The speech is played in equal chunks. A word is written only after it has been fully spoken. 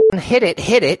Hit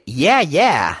it.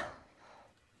 Yeah.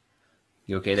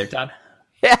 You okay there, Todd?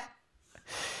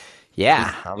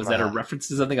 Yeah. Was that a reference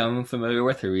to something I'm familiar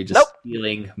with, or were you just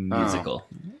feeling musical?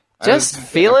 Just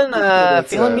feeling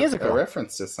musical. A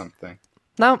reference to something.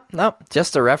 No,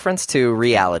 just a reference to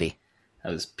reality.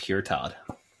 That was pure Todd.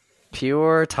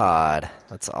 Pure Todd.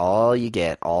 That's all you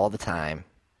get all the time.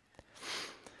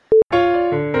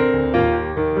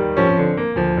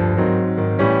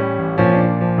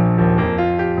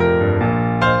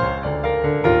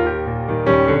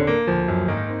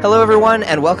 Hello, everyone,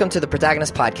 and welcome to the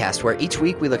Protagonist podcast, where each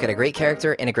week we look at a great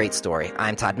character in a great story.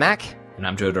 I'm Todd Mack. And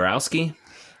I'm Joe Dorowski.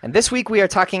 And this week we are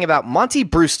talking about Monty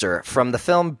Brewster from the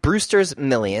film Brewster's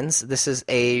Millions. This is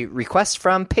a request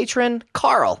from patron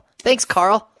Carl. Thanks,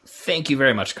 Carl. Thank you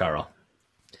very much, Carl.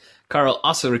 Carl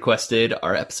also requested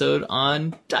our episode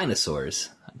on dinosaurs,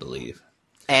 I believe.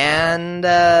 And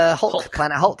Hulk,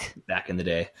 Planet Hulk. Back in the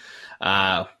day.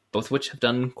 Both of which have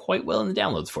done quite well in the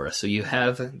downloads for us. So you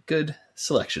have good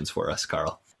selections for us,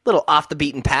 Carl. Little off the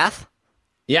beaten path.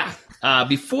 Yeah.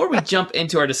 Before we jump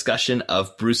into our discussion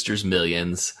of Brewster's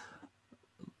Millions,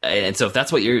 and so if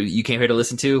that's what you came here to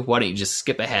listen to, why don't you just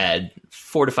skip ahead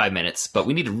 4 to 5 minutes? But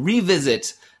we need to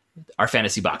revisit our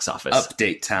fantasy box office.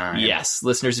 Update time. Yes.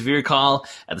 Listeners, if you recall,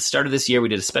 at the start of this year, we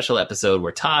did a special episode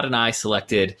where Todd and I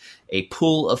selected a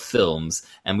pool of films,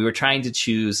 and we were trying to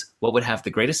choose what would have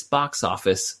the greatest box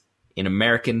office in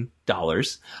American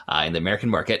dollars, in the American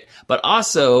market, but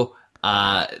also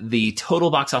the total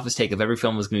box office take of every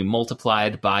film was going to be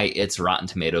multiplied by its Rotten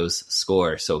Tomatoes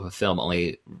score. So if a film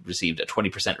only received a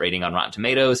 20% rating on Rotten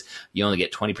Tomatoes, you only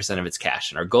get 20% of its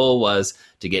cash. And our goal was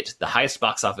to get the highest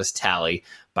box office tally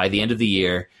by the end of the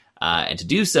year. And to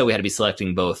do so, we had to be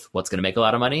selecting both what's going to make a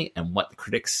lot of money and what the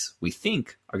critics we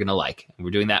think are going to like. And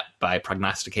we're doing that by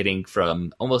prognosticating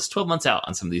from almost 12 months out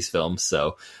on some of these films.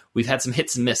 So we've had some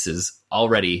hits and misses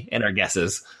already in our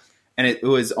guesses. And it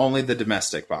was only the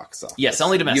domestic box office. Yes,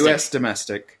 only domestic. U.S.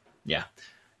 domestic. Yeah.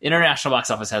 International box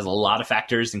office has a lot of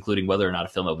factors, including whether or not a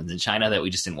film opens in China, that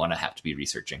we just didn't want to have to be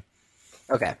researching.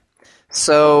 Okay.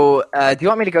 So do you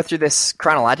want me to go through this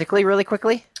chronologically really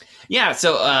quickly? Yeah,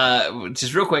 so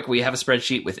just real quick, we have a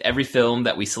spreadsheet with every film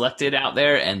that we selected out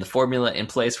there and the formula in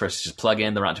place for us to just plug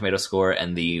in the Rotten Tomatoes score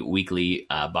and the weekly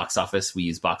box office. We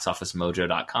use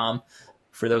boxofficemojo.com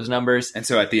for those numbers. And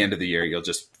so at the end of the year, you'll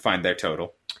just find their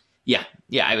total. Yeah.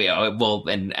 I mean, well,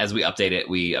 and as we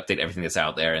update everything that's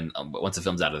out there, and once the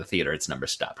film's out of the theater, its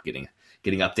numbers stop getting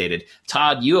updated.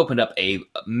 Todd, you opened up a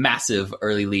massive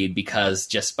early lead because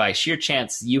just by sheer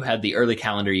chance, you had the early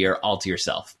calendar year all to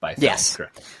yourself by film. Yes.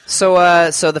 Correct. So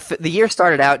the year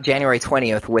started out January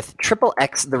 20th with Triple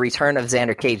X, The Return of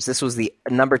Xander Cage. This was the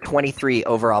number 23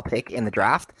 overall pick in the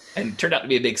draft. And it turned out to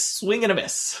be a big swing and a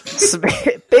miss.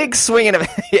 Big swing and a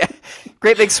miss. Yeah.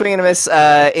 Great big swing and a miss.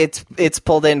 It's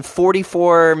pulled in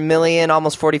 $44 million,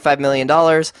 almost $45 million.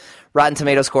 Rotten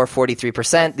Tomatoes score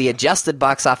 43%. The adjusted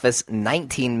box office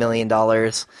 $19 million.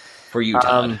 For you,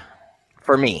 Todd.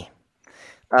 For me.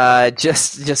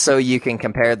 Just so you can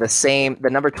compare the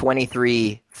number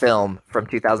 23 film from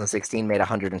 2016 made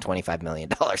 $125 million.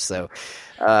 So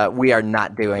we are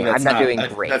not doing. I'm not doing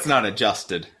great. That's not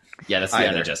adjusted. Yeah, that's the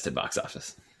unadjusted box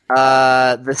office.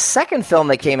 The second film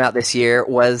that came out this year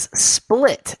was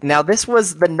Split. Now, this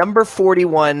was the number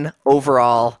 41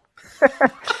 overall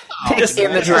pick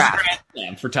in the draft. Grand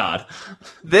slam for Todd.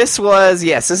 This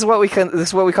is what we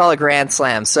call a grand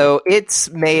slam. So it's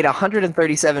made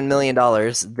 $137 million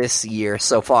this year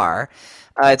so far.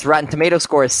 Its Rotten Tomatoes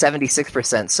score is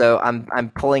 76%. So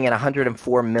I'm pulling in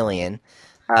 $104 million.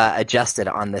 Adjusted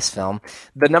on this film.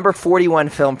 The number 41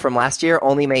 film from last year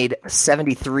only made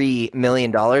 $73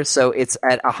 million, so it's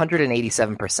at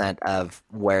 187% of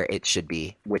where it should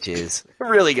be, which is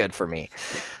really good for me.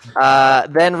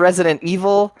 Then Resident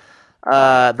Evil,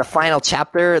 The Final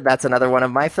Chapter, that's another one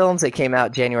of my films. It came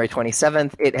out January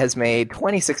 27th. It has made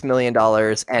 $26 million,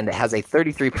 and it has a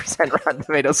 33% Rotten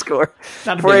Tomato score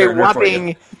for a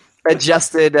whopping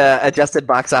adjusted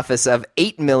box office of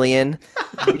 $8 million.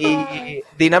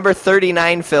 The number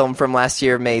 39 film from last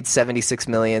year made $76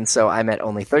 million, so I'm at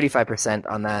only 35%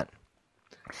 on that.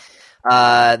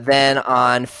 Then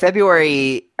on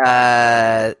February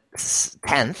 10th,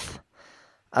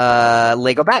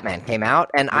 Lego Batman came out,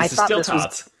 and I thought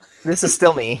this is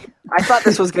still me. I thought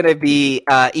this was going to be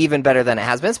even better than it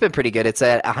has been. It's been pretty good. It's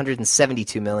at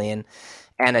 $172 million.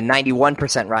 And a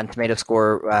 91% Rotten Tomato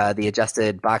score. The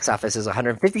adjusted box office is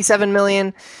 $157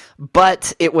 million,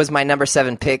 but it was my number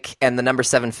 7 pick, and the number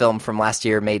 7 film from last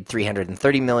year made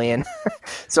 $330 million.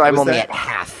 So I'm only at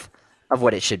half of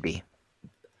what it should be.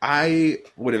 I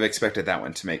would have expected that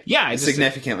one to make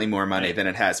significantly more money than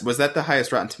it has. Was that the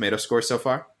highest Rotten Tomato score so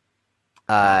far?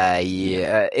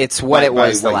 Yeah, it's what it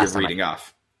was the last time. You're reading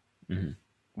off.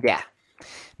 Mm-hmm. Yeah,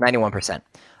 91%.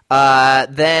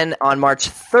 Then on March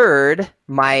 3rd,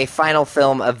 my final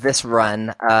film of this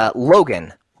run,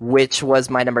 Logan, which was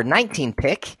my number 19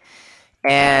 pick,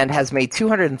 and has made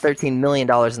 $213 million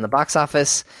in the box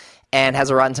office, and has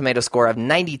a Rotten Tomato score of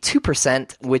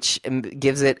 92%, which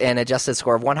gives it an adjusted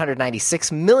score of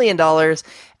 $196 million,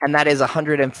 and that is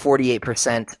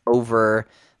 148% over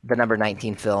the number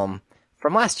 19 film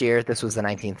from last year. This was the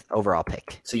 19th overall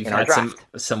pick. So you've had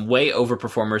some way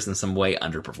overperformers and some way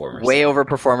underperformers. Way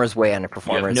overperformers, way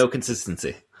underperformers. You have no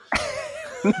consistency.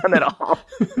 None at all.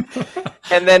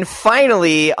 And then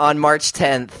finally, on March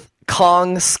 10th,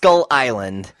 Kong Skull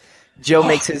Island. Joe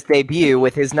makes his debut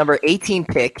with his number 18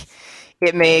 pick.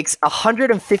 It makes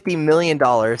 $150 million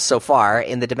so far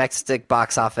in the domestic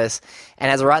box office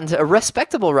and has a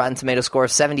respectable Rotten Tomato score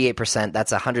of 78%.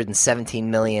 That's $117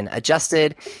 million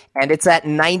adjusted, and it's at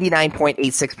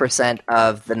 99.86%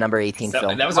 of the number 18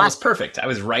 film. That was almost perfect. I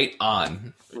was right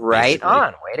on. Right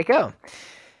on. Way to go.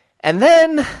 And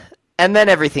then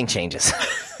everything changes.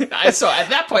 So at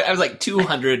that point, I was like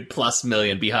 200 plus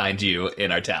million behind you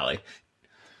in our tally.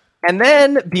 And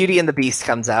then Beauty and the Beast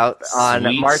comes out on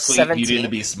March 17th. Beauty and the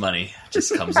Beast money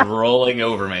just comes rolling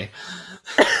over me.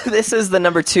 This is the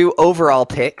number 2 overall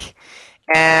pick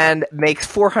and makes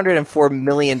 $404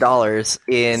 million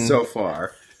so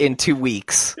far in 2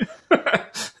 weeks. 3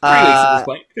 weeks at this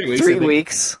point. 3 weeks. 3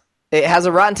 weeks. It has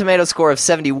a Rotten Tomato score of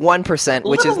 71%,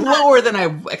 which is lower than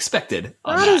I expected.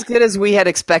 Not as good as we had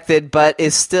expected, but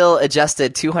is still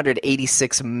adjusted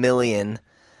 $286 million.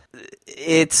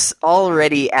 It's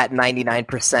already at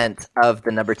 99% of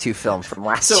the number 2 film from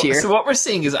last year. So what we're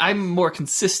seeing is I'm more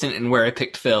consistent in where I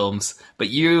picked films, but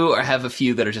you have a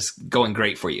few that are just going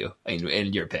great for you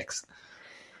in your picks.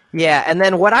 Yeah, and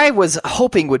then what I was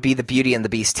hoping would be the Beauty and the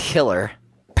Beast killer,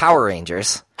 Power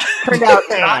Rangers, turned out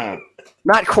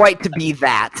not quite to be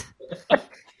that.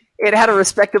 It had a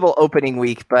respectable opening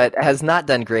week, but has not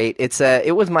done great.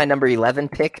 It was my number 11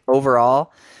 pick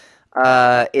overall.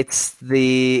 It's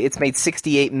made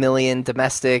 $68 million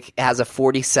domestic. It has a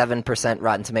 47%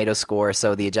 Rotten Tomato score,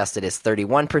 so the adjusted is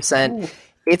 31%. Ooh.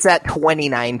 It's at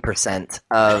 29%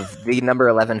 of the number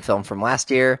 11 film from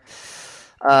last year.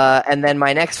 And then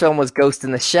my next film was Ghost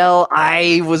in the Shell.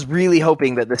 I was really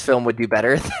hoping that this film would do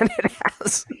better than it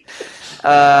has.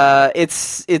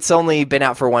 It's only been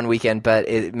out for 1 weekend, but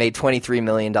it made $23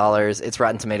 million. Its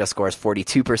Rotten Tomato score is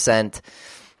 42%.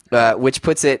 Which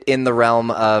puts it in the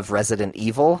realm of Resident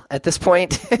Evil at this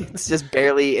point. It's just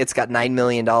barely. It's got $9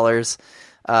 million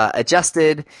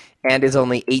adjusted and is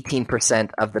only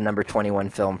 18% of the number 21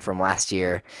 film from last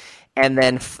year. And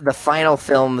then the final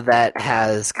film that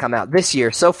has come out this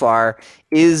year so far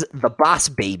is The Boss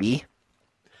Baby,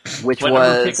 which what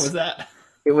number pick was that?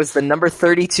 It was the number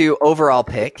 32 overall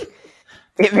pick.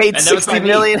 It made $60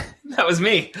 million. That was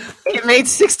me. It made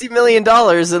 $60 million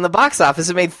in the box office.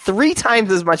 It made 3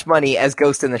 times as much money as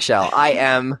Ghost in the Shell. I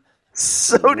am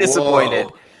so disappointed.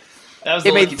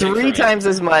 It made 3 times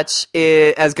as much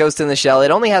as Ghost in the Shell.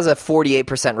 It only has a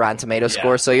 48% Rotten Tomato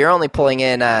score, so you're only pulling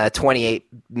in $28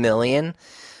 million.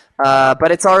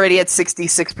 But it's already at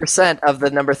 66% of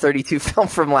the number 32 film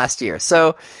from last year.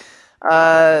 So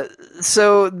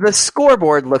the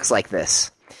scoreboard looks like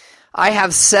this. I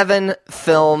have 7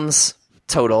 films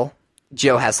total.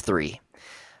 Joe has 3.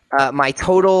 My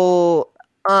total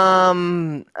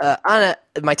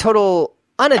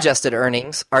unadjusted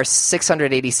earnings are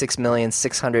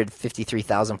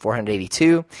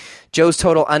 $686,653,482. Joe's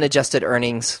total unadjusted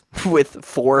earnings with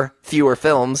 4 fewer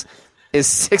films is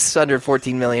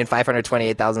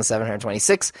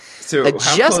 $614,528,726. So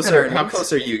how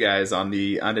close are you guys on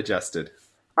the unadjusted?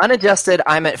 Unadjusted,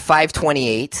 I'm at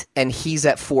 528, and he's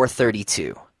at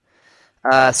 432.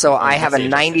 So I have a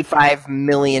 $95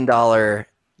 million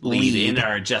lead in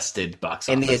our adjusted box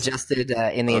office. In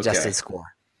the adjusted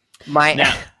score.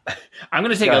 Now, I'm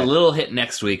going to take a little hit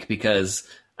next week because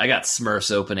I got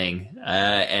Smurfs opening,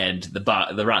 and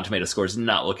the Rotten Tomato score is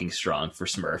not looking strong for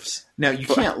Smurfs. Now you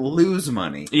can't lose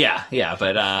money. Yeah,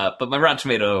 but my Rotten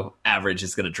Tomato average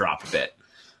is going to drop a bit.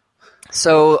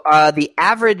 So the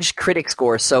average critic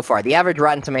score so far, the average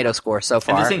Rotten Tomato score so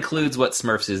far, and this includes what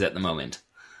Smurfs is at the moment,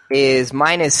 is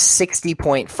mine is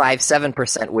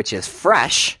 60.57%, which is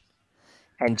fresh,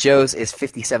 and Joe's is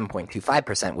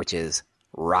 57.25%, which is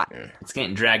rotten. It's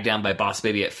getting dragged down by Boss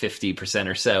Baby at 50%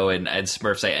 or so, and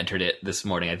Smurfs, I entered it this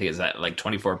morning. I think it's at like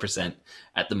 24%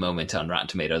 at the moment on Rotten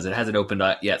Tomatoes. It hasn't opened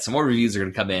up yet. Some more reviews are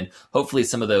going to come in. Hopefully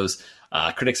some of those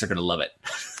Critics are going to love it.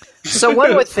 So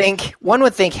one would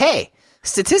think, hey,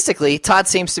 statistically, Todd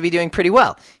seems to be doing pretty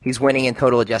well. He's winning in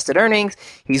total adjusted earnings.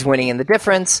 He's winning in the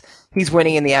difference. He's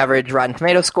winning in the average Rotten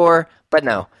Tomato score. But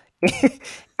no.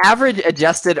 Average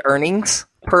adjusted earnings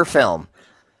per film.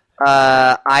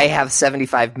 I have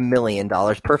 $75 million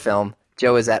per film.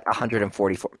 Joe is at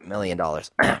 $144 million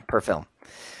per film.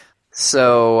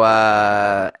 So,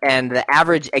 and the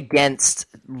average against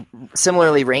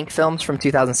similarly ranked films from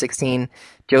 2016,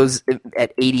 Joe's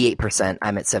at 88%.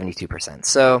 I'm at 72%.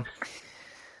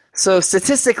 So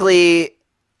statistically,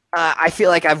 I feel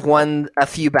like I've won a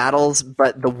few battles,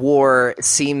 but the war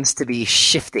seems to be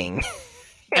shifting.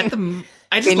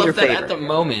 I just love that at the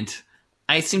moment,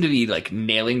 I seem to be like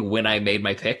nailing when I made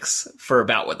my picks for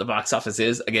about what the box office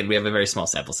is. Again, we have a very small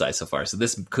sample size so far, so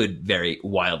this could vary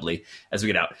wildly as we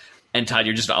get out. And Todd,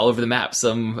 you're just all over the map.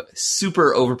 Some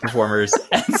super overperformers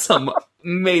and some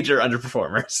major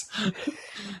underperformers.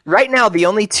 Right now, the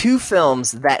only two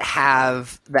films that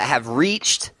have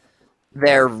reached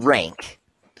their rank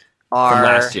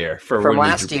are from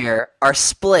last year are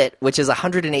Split, which is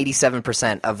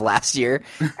 187% of last year,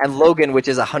 and Logan, which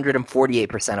is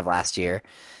 148% of last year.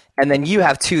 And then you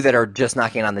have two that are just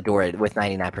knocking on the door with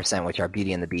 99%, which are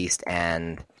Beauty and the Beast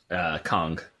and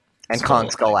Kong. And Kong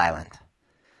Skull Island.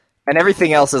 And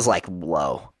everything else is like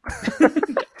low.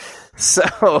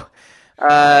 So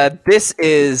this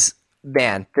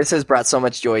has brought so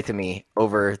much joy to me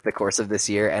over the course of this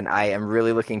year, and I am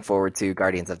really looking forward to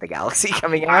Guardians of the Galaxy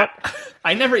coming out.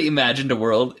 I never imagined a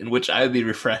world in which I would be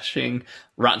refreshing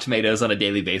Rotten Tomatoes on a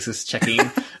daily basis, checking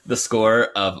the score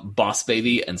of Boss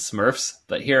Baby and Smurfs,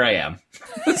 but here I am.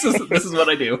 This is what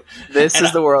I do. This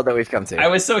is the world that we've come to. I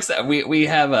was so excited. We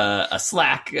have a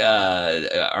Slack,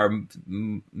 our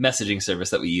messaging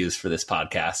service that we use for this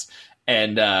podcast.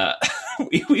 And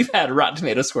we've had Rotten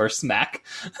Tomato score smack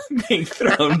being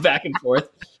thrown back and forth.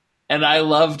 And I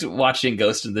loved watching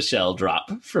Ghost in the Shell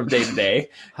drop from day to day.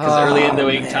 Because early in the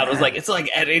week, Todd was like, it's like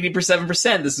at 87%.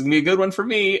 This is going to be a good one for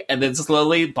me. And then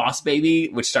slowly, Boss Baby,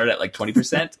 which started at like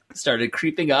 20%, started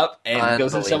creeping up. And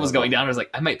Ghost in the Shell was going down. I was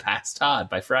like, I might pass Todd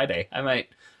by Friday. I might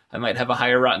have a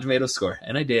higher Rotten Tomato score.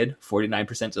 And I did.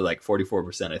 49% to like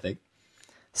 44%, I think.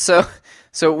 So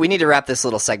we need to wrap this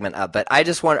little segment up, but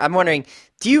I'm wondering,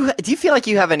 do you feel like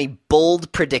you have any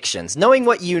bold predictions, knowing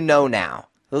what you know now?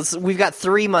 We've got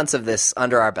 3 months of this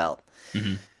under our belt.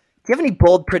 Mm-hmm. Do you have any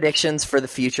bold predictions for the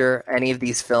future? Any of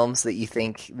these films that you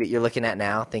think that you're looking at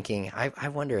now, thinking, I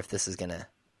wonder if this is gonna.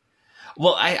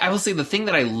 Well, I will say the thing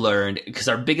that I learned, because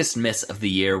our biggest miss of the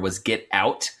year was Get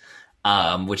Out,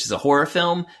 which is a horror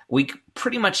film. We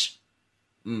pretty much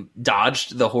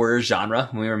dodged the horror genre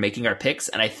when we were making our picks,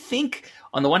 and I think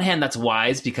on the one hand that's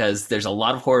wise because there's a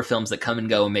lot of horror films that come and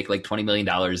go and make like $20 million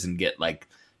and get like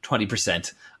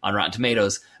 20% on Rotten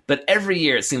Tomatoes, but every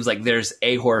year it seems like there's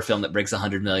a horror film that breaks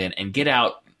 100 million, and Get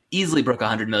Out easily broke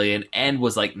 100 million and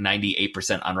was like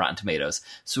 98% on Rotten Tomatoes.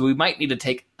 So we might need to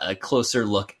take a closer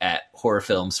look at horror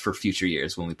films for future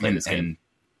years when we play this game and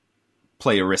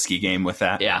play a risky game with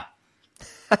that. Yeah.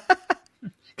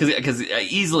 Because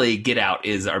easily Get Out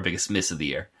is our biggest miss of the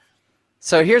year.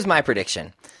 So here's my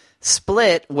prediction.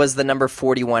 Split was the number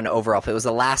 41 overall. It was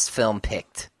the last film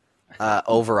picked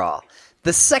overall.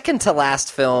 The second to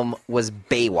last film was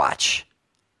Baywatch,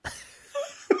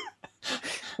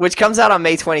 which comes out on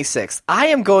May 26th. I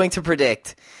am going to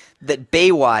predict that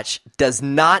Baywatch does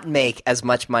not make as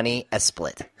much money as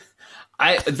Split.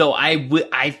 I'm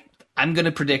going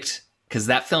to predict, because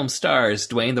that film stars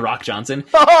Dwayne "The Rock" Johnson.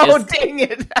 Dang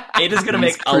it! It is going to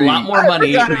make a lot more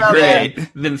money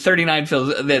than 39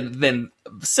 films, than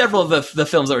several of the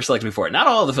films that were selected before it. Not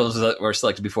all of the films that were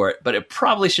selected before it, but it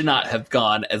probably should not have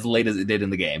gone as late as it did in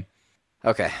the game.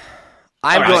 Okay.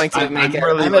 I'm going to make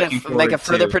a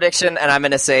further prediction, and I'm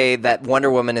going to say that Wonder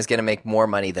Woman is going to make more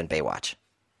money than Baywatch.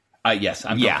 Yes,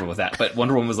 I'm comfortable with that. But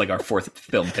Wonder Woman was like our fourth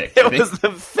film pick. It was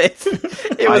the fifth.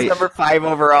 It was number 5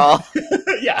 overall.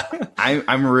 Yeah.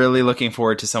 I'm really looking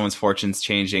forward to someone's fortunes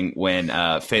changing when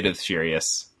Fate of the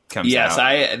Furious comes out.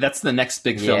 Yes, that's the next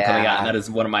big film coming out, and that is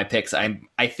one of my picks.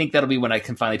 I think that'll be when I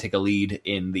can finally take a lead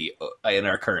in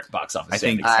our current box office.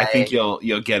 I think you'll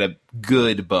get a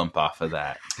good bump off of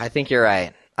that. I think you're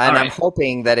right. And I'm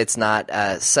hoping that it's not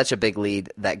such a big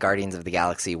lead that Guardians of the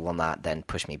Galaxy will not then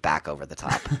push me back over the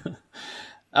top.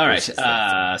 All right.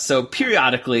 So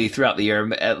periodically throughout the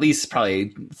year, at least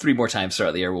probably 3 more times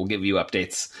throughout the year, we'll give you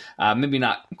updates. Maybe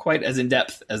not quite as in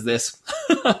depth as this.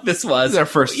 This was our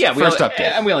first update,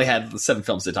 and we only had 7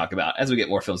 films to talk about. As we get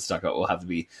more films to talk about, we'll have to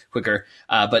be quicker.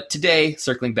 But today,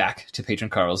 circling back to Patron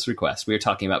Carl's request, we are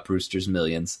talking about Brewster's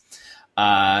Millions.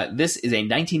 This is a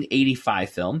 1985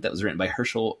 film that was written by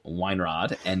Herschel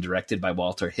Weinrod and directed by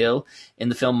Walter Hill. In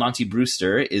the film, Monty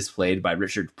Brewster is played by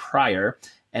Richard Pryor,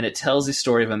 and it tells the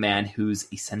story of a man whose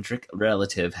eccentric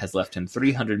relative has left him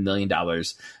 $300 million,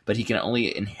 but he can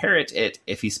only inherit it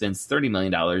if he spends $30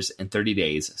 million in 30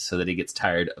 days so that he gets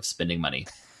tired of spending money.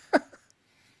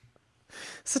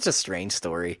 Such a strange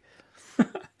story.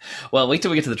 Well, wait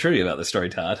till we get to the trivia about this story,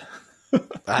 Todd.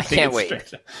 I can't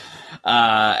wait.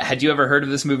 Had you ever heard of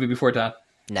this movie before, Todd?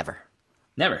 Never.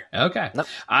 Okay. Nope.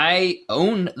 I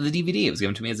own the DVD. It was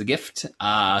given to me as a gift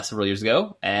several years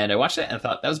ago, and I watched it and I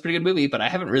thought that was a pretty good movie, but I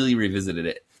haven't really revisited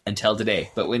it until today.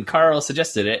 But when Carl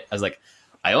suggested it, I was like,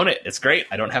 I own it. It's great.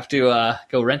 I don't have to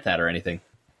go rent that or anything.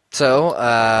 So,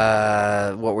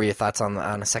 what were your thoughts on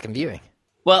a second viewing?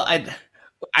 Well,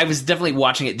 I was definitely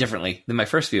watching it differently than my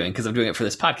first viewing because I'm doing it for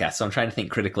this podcast, so I'm trying to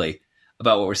think critically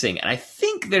about what we're seeing. And I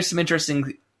think there's some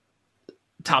interesting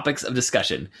topics of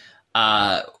discussion.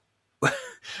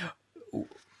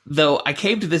 Though I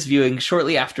came to this viewing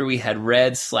shortly after we had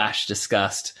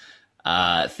read/discussed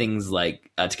things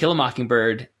like To Kill a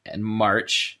Mockingbird and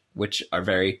March, which are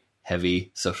very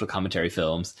heavy social commentary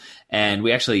films. And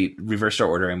we actually reversed our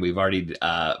order, and we've already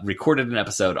recorded an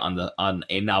episode on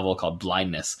a novel called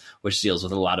Blindness, which deals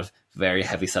with a lot of very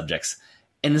heavy subjects.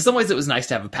 And in some ways, it was nice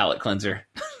to have a palate cleanser.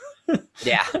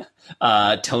 Yeah.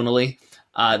 Tonally.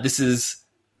 This is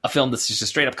a film that's just a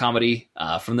straight up comedy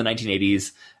from the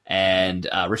 1980s. And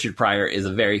Richard Pryor is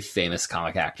a very famous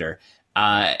comic actor.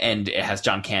 And it has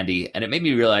John Candy. And it made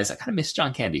me realize I kind of miss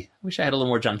John Candy. I wish I had a little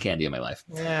more John Candy in my life.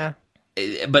 Yeah.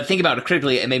 But think about it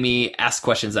critically, it made me ask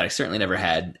questions that I certainly never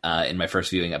had in my first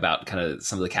viewing about kind of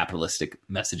some of the capitalistic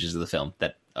messages of the film.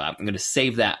 That I'm going to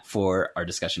save that for our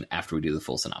discussion after we do the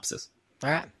full synopsis. All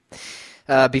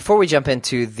right. Before we jump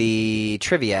into the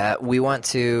trivia, we want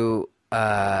to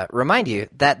remind you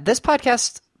that this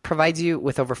podcast provides you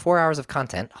with over 4 hours of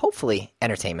content, hopefully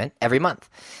entertainment, every month.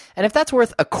 And if that's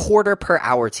worth $0.25 per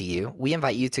hour to you, we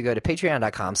invite you to go to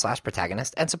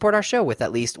patreon.com/protagonist and support our show with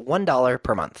at least $1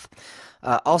 per month.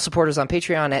 All supporters on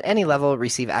Patreon at any level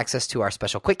receive access to our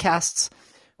special quickcasts,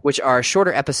 which are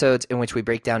shorter episodes in which we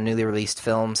break down newly released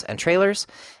films and trailers.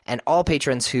 And all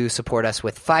patrons who support us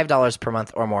with $5 per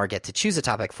month or more get to choose a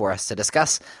topic for us to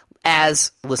discuss,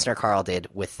 as listener Carl did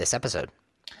with this episode.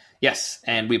 Yes,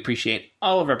 and we appreciate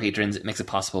all of our patrons. It makes it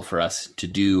possible for us to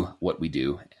do what we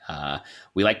do.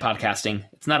 We like podcasting.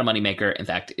 It's not a moneymaker. In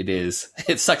fact, it is.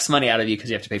 It sucks money out of you because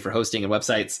you have to pay for hosting and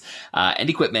websites and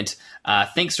equipment.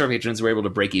 Thanks to our patrons, we're able to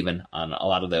break even on a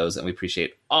lot of those, and we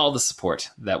appreciate all the support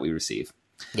that we receive.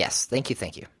 Yes, thank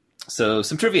you. So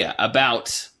some trivia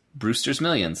about Brewster's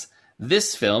Millions.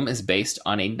 This film is based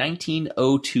on a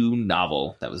 1902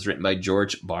 novel that was written by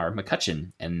George Barr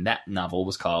McCutcheon, and that novel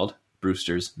was called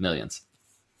Brewster's Millions.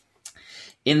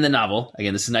 In the novel,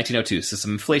 again, this is 1902, so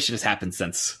some inflation has happened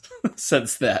since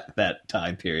that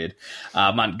time period.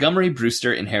 Montgomery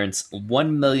Brewster inherits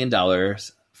 $1 million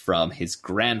from his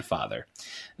grandfather.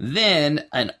 Then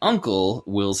an uncle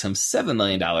wills him $7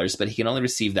 million, but he can only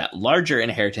receive that larger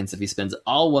inheritance if he spends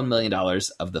all $1 million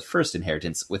of the first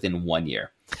inheritance within 1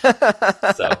 year. So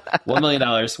 $1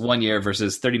 million, 1 year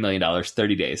versus $30 million,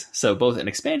 30 days. So both an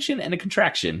expansion and a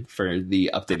contraction for the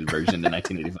updated version in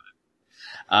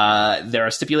 1985. There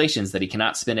are stipulations that he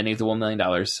cannot spend any of the $1 million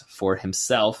for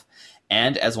himself.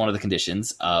 And as one of the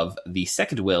conditions of the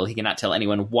second will, he cannot tell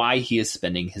anyone why he is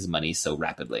spending his money so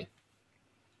rapidly.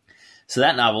 So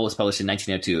that novel was published in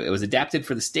 1902. It was adapted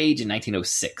for the stage in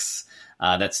 1906.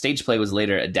 That stage play was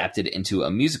later adapted into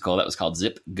a musical that was called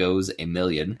Zip Goes a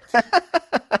Million.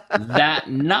 That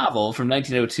novel from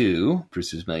 1902,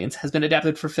 Brewster's Millions, has been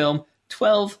adapted for film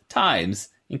 12 times,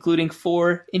 including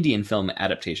 4 Indian film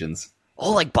adaptations.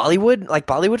 Oh, like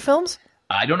Bollywood films?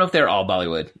 I don't know if they're all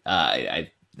Bollywood.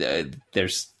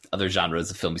 There's other genres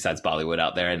of film besides Bollywood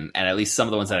out there, and at least some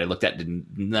of the ones that I looked at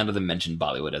none of them mentioned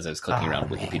Bollywood as I was clicking around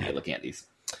Wikipedia looking at these.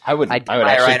 I'd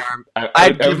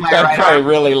probably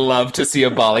really love to see a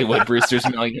Bollywood Brewster's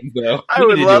Millions, though. I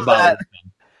would love that.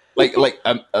 Like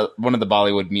one of the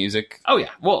Bollywood music. Oh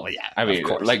yeah, well yeah. I mean,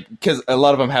 because a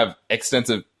lot of them have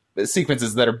extensive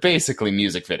sequences that are basically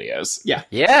music videos. Yeah.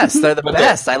 Yes, they're the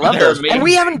best. I love those. And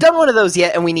we haven't done one of those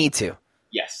yet, and we need to.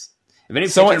 Yes.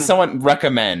 If someone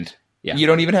recommend. Yeah. You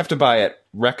don't even have to buy it.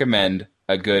 Recommend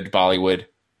a good Bollywood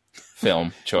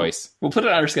film choice. We'll put it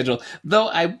on our schedule. Though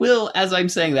I will, as I'm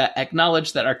saying that,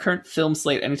 acknowledge that our current film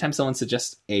slate, anytime someone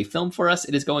suggests a film for us,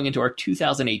 it is going into our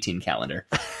 2018 calendar.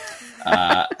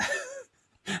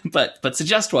 but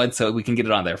suggest one so we can get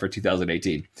it on there for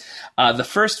 2018. The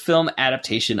first film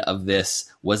adaptation of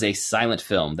this was a silent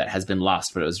film that has been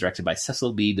lost, but it was directed by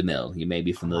Cecil B. DeMille. You may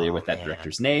be familiar with that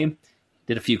director's name.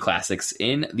 Did a few classics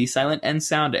in the silent and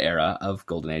sound era of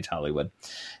Golden Age Hollywood.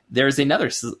 There's another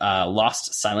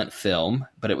lost silent film,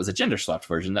 but it was a gender-swapped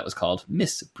version that was called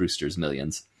Miss Brewster's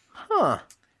Millions. Huh.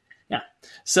 Yeah.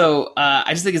 So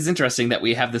I just think it's interesting that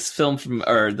we have this film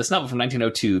this novel from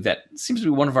 1902 that seems to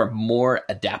be one of our more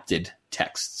adapted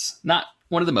texts. Not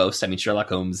one of the most. I mean, Sherlock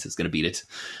Holmes is going to beat it.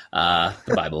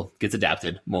 The Bible gets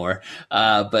adapted more.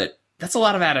 But that's a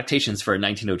lot of adaptations for a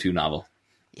 1902 novel.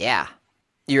 Yeah.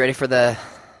 You ready for the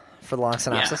long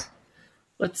synopsis? Yeah.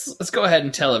 Let's go ahead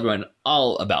and tell everyone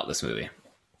all about this movie.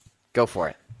 Go for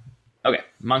it. Okay,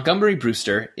 Montgomery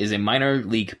Brewster is a minor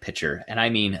league pitcher, and I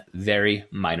mean very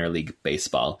minor league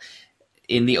baseball.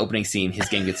 In the opening scene, his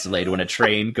game gets delayed when a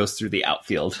train goes through the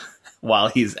outfield while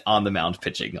he's on the mound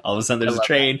pitching. All of a sudden, there's a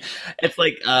train. That. It's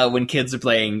like when kids are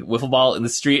playing wiffle ball in the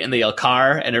street and they yell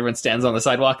car and everyone stands on the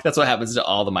sidewalk. That's what happens to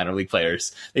all the minor league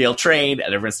players. They yell train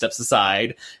and everyone steps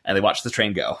aside and they watch the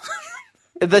train go.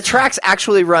 The tracks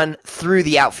actually run through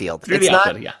the outfield.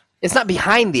 Yeah. It's not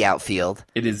behind the outfield.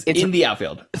 It's in the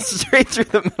outfield. Straight through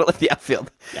the middle of the outfield.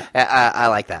 Yeah. I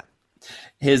like that.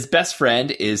 His best friend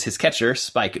is his catcher,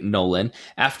 Spike Nolan.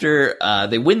 After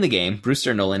they win the game,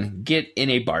 Brewster and Nolan get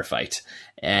in a bar fight,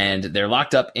 and they're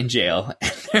locked up in jail.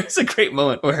 And there's a great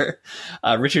moment where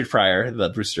Richard Pryor, the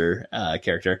Brewster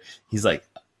character, he's like,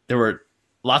 there were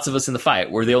lots of us in the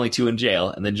fight. We're the only two in jail.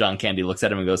 And then John Candy looks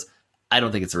at him and goes, I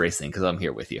don't think it's a race thing because I'm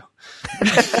here with you.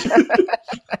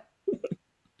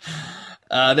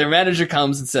 Their manager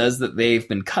comes and says that they've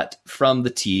been cut from the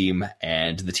team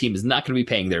and the team is not going to be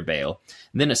paying their bail.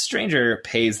 And then a stranger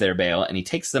pays their bail and he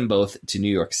takes them both to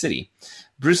New York City.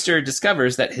 Brewster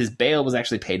discovers that his bail was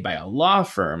actually paid by a law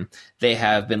firm. They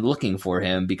have been looking for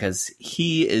him because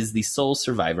he is the sole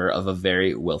survivor of a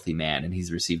very wealthy man, and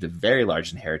he's received a very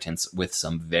large inheritance with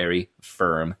some very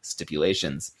firm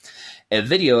stipulations. A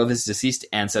video of his deceased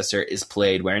ancestor is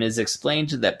played wherein it is explained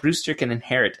that Brewster can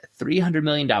inherit $300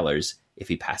 million if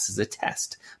he passes a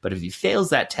test. But if he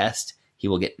fails that test, he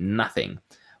will get nothing.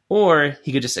 Or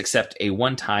he could just accept a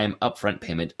one-time upfront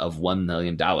payment of $1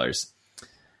 million.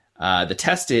 The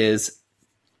test is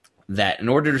that in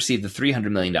order to receive the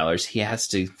 $300 million, he has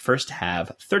to first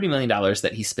have $30 million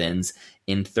that he spends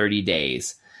in 30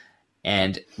 days.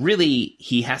 And really,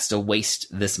 he has to waste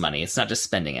this money. It's not just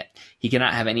spending it. He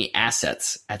cannot have any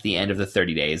assets at the end of the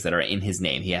 30 days that are in his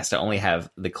name. He has to only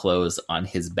have the clothes on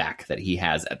his back that he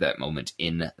has at that moment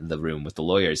in the room with the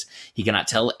lawyers. He cannot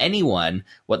tell anyone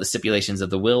what the stipulations of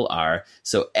the will are,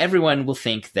 so everyone will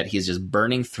think that he's just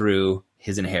burning through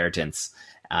his inheritance.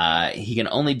 He can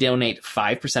only donate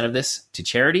 5% of this to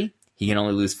charity. He can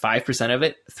only lose 5% of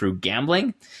it through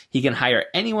gambling. He can hire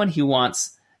anyone he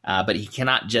wants, but he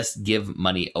cannot just give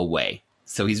money away.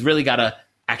 So he's really got to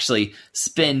actually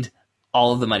spend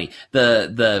all of the money.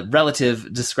 The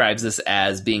relative describes this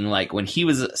as being like when he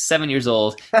was 7 years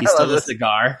old, he stole a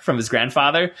cigar from his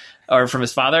grandfather or from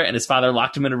his father, and his father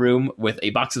locked him in a room with a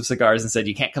box of cigars and said,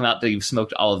 you can't come out till you've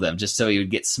smoked all of them, just so he would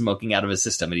get smoking out of his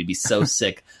system, and he'd be so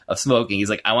sick of smoking. He's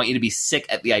like, I want you to be sick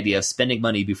at the idea of spending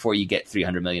money before you get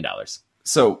 $300 million.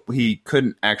 So he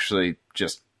couldn't actually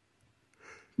just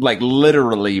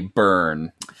literally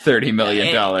burn $30 million.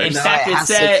 In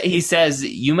fact, he says,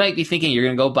 you might be thinking you're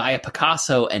going to go buy a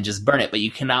Picasso and just burn it, but you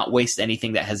cannot waste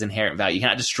anything that has inherent value. You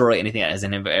cannot destroy anything that has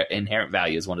an inherent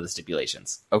value is one of the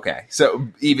stipulations. Okay. So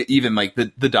even like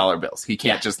the dollar bills, he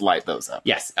can't just light those up.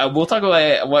 Yes. We'll talk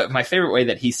about what my favorite way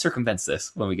that he circumvents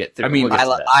this when we get through. I mean, I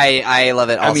love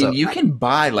it also. I mean, you can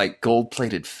buy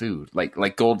gold-plated food,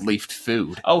 like gold-leafed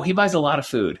food. Oh, he buys a lot of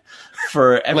food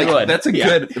for everyone. That's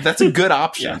a good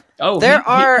option. Yeah. Oh,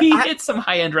 he hits some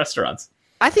high-end restaurants.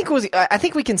 I think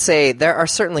we can say there are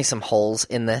certainly some holes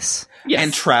in this. Yes.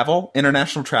 And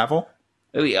international travel.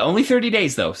 Oh, yeah, only 30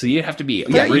 days though, so you have to be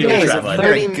 30 days of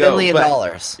 $30 million.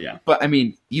 Yeah, but I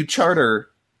mean, you charter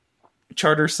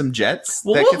some jets.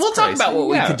 We'll talk about what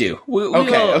we could do.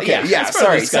 Okay. Yeah.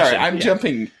 Sorry. I'm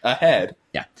jumping ahead.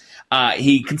 Yeah.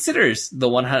 He considers the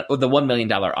 $1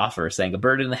 million offer, saying a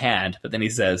bird in the hand, but then he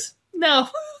says, "No,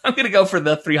 I'm going to go for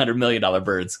the $300 million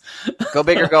birds. Go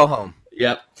big or go home."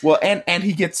 Yep. Well, and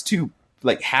he gets to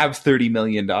have $30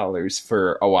 million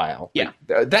for a while. Yeah.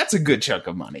 That's a good chunk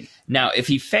of money. Now, if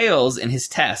he fails in his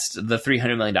test, the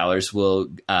 $300 million will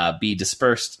be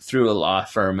dispersed through a law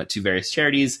firm to various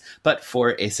charities, but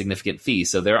for a significant fee.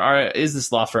 So is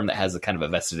this law firm that has a kind of a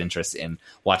vested interest in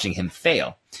watching him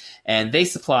fail. And they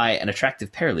supply an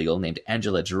attractive paralegal named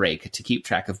Angela Drake to keep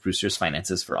track of Brewster's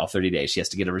finances for all 30 days. She has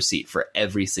to get a receipt for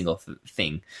every single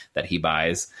thing that he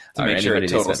buys. To make sure it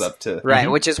totals up to... Right,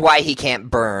 which is why he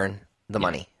can't burn the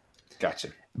money. Gotcha.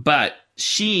 But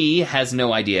she has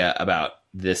no idea about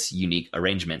this unique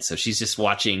arrangement. So she's just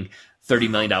watching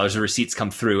 $30 million of receipts come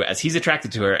through as he's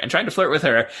attracted to her and trying to flirt with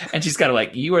her. And she's kind of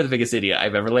like, you are the biggest idiot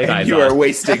I've ever laid eyes on. You are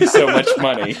wasting so much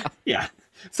money. Yeah.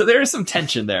 So there is some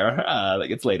tension there that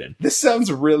gets laid in. This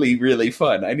sounds really, really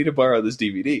fun. I need to borrow this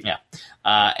DVD. Yeah.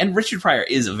 And Richard Pryor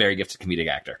is a very gifted comedic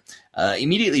actor.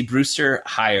 Immediately, Brewster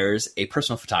hires a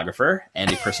personal photographer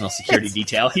and a personal security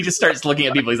detail. He just starts looking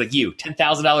at people. He's like, you,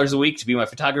 $10,000 a week to be my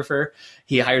photographer.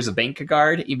 He hires a bank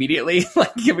guard immediately,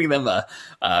 like giving them a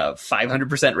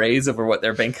 500% raise over what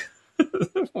their bank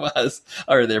was,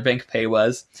 or their bank pay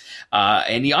was.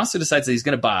 And he also decides that he's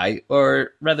going to buy,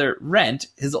 or rather rent,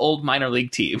 his old minor league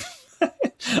team.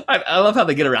 I love how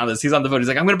they get around this. He's on the phone. He's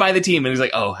like, I'm going to buy the team. And he's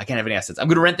like, oh, I can't have any assets. I'm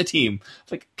going to rent the team.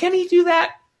 It's like, can he do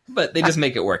that? But they just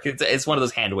make it work. It's one of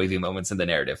those hand-wavy moments in the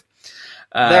narrative.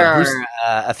 There are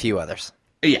a few others.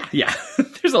 Yeah.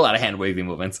 There's a lot of hand-wavy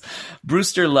movements.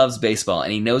 Brewster loves baseball,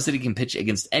 and he knows that he can pitch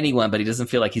against anyone, but he doesn't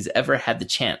feel like he's ever had the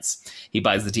chance. He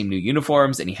buys the team new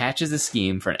uniforms, and he hatches a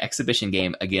scheme for an exhibition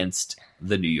game against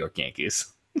the New York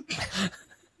Yankees.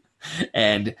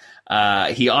 And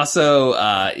he also,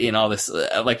 in all this,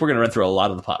 we're going to run through a lot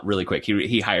of the plot really quick.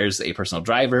 He hires a personal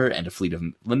driver and a fleet of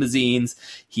limousines.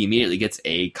 He immediately gets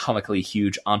a comically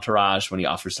huge entourage when he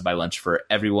offers to buy lunch for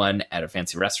everyone at a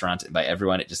fancy restaurant. And by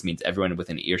everyone, it just means everyone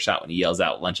within earshot when he yells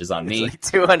out, "Lunch is on me."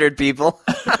 It's like 200 people.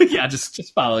 Yeah,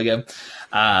 just following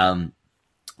him.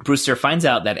 Brewster finds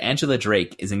out that Angela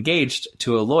Drake is engaged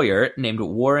to a lawyer named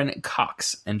Warren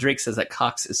Cox, and Drake says that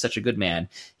Cox is such a good man,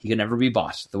 he can never be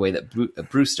bought the way that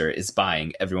Brewster is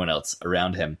buying everyone else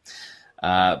around him.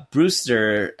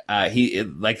 Brewster,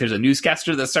 there's a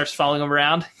newscaster that starts following him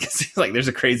around because he's like, there's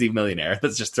a crazy millionaire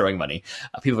that's just throwing money.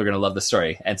 People are going to love the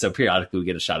story. And so periodically we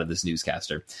get a shot of this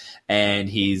newscaster, and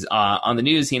he's on the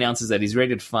news. He announces that he's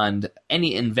ready to fund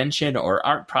any invention or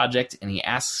art project, and he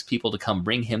asks people to come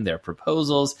bring him their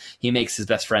proposals. He makes his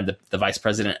best friend the vice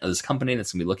president of this company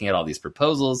that's going to be looking at all these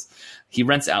proposals. He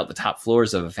rents out the top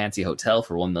floors of a fancy hotel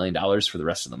for $1 million for the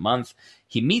rest of the month.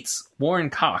 He meets Warren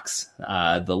Cox,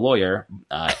 the lawyer,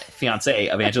 fiance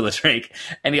of Angela Drake,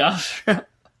 and he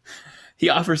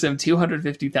offers him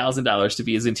 $250,000 to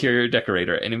be his interior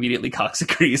decorator, and immediately Cox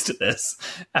agrees to this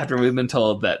after we've been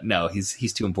told that no,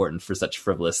 he's too important for such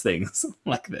frivolous things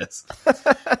like this.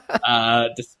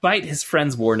 Despite his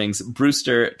friend's warnings,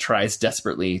 Brewster tries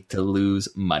desperately to lose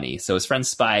money. So his friends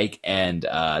Spike and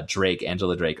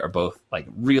Angela Drake, are both like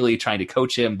really trying to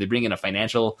coach him. They bring in a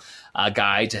financial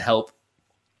guy to help.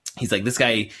 He's like, this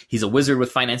guy, he's a wizard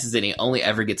with finances, and he only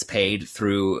ever gets paid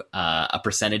through a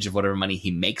percentage of whatever money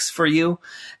he makes for you.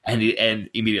 And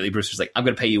immediately Brewster's like, I'm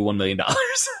going to pay you $1 million.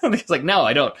 And he's like, no,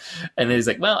 I don't. And then he's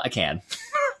like, well, I can.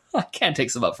 I can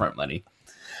take some upfront money.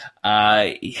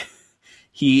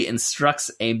 He instructs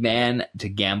a man to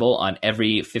gamble on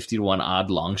every 50-1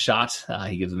 odd long shot.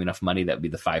 He gives him enough money that would be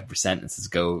the 5% and says,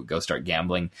 go start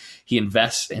gambling. He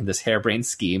invests in this harebrained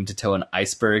scheme to tow an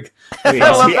iceberg.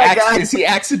 Is he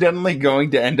accidentally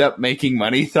going to end up making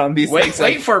money on these things?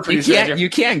 Wait for it, producer Andrew. You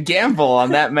can't gamble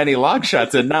on that many long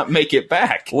shots and not make it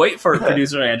back. Wait for it,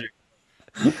 producer Andrew.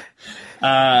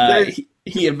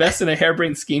 He invests in a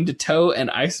harebrained scheme to tow an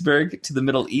iceberg to the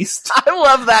Middle East. I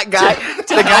love that guy.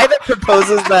 The guy that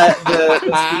proposes the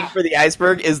scheme for the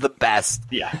iceberg is the best.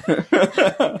 Yeah.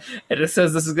 And it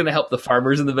says this is going to help the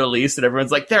farmers in the Middle East, and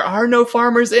everyone's like, there are no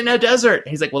farmers in a desert.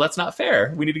 And he's like, well, that's not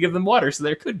fair. We need to give them water so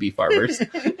there could be farmers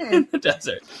in the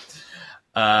desert.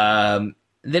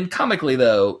 Then comically,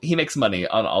 though, he makes money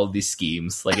on all of these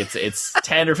schemes. Like it's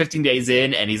 10 or 15 days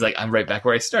in, and he's like, I'm right back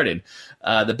where I started.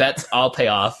 The bets all pay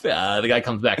off. The guy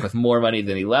comes back with more money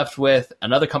than he left with.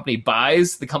 Another company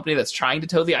buys the company that's trying to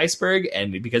tow the iceberg,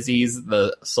 and because he's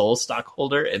the sole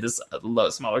stockholder in this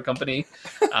smaller company,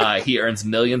 he earns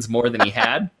millions more than he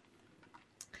had.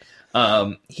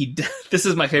 This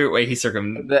is my favorite way he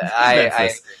circumvents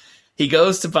this. He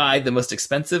goes to buy the most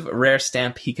expensive rare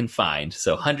stamp he can find,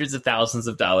 so hundreds of thousands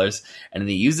of dollars, and then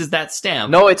he uses that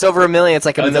stamp. No, it's over $1 million. It's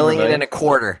like $1.25 million.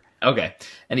 Okay,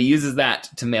 and he uses that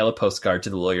to mail a postcard to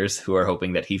the lawyers who are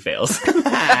hoping that he fails.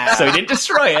 So he didn't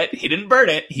destroy it. He didn't burn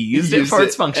it. He used it for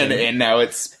its function. And now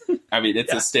it's I mean,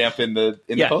 it's a stamp in the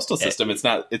postal system. It's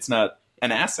not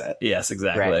an asset. Yes,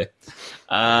 exactly.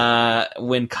 Right.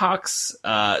 When Cox,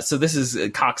 so this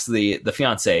is Cox, the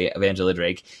fiance of Angela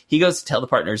Drake. He goes to tell the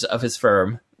partners of his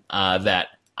firm that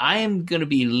I am going to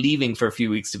be leaving for a few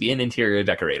weeks to be an interior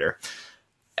decorator.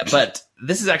 But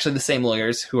this is actually the same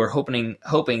lawyers who are hoping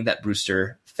that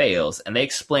Brewster fails, and they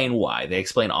explain why. They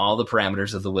explain all the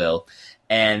parameters of the will,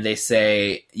 and they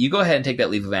say, you go ahead and take that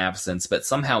leave of absence, but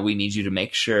somehow we need you to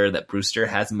make sure that Brewster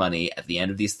has money at the end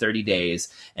of these 30 days,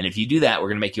 and if you do that, we're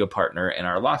going to make you a partner in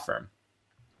our law firm.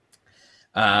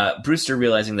 Brewster,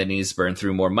 realizing that he needs to burn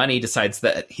through more money, decides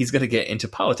that he's going to get into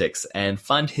politics and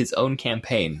fund his own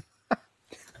campaign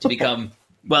to become...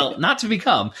 Well, not to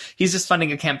become. He's just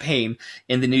funding a campaign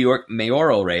in the New York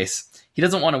mayoral race. He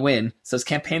doesn't want to win, so his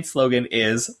campaign slogan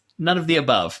is none of the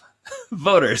above.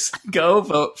 Voters, go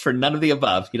vote for none of the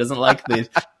above. He doesn't like the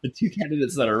two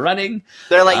candidates that are running.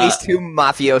 They're like these two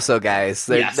mafioso guys.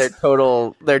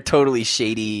 They're totally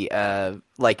shady,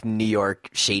 like New York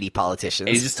shady politicians.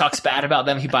 And he just talks bad about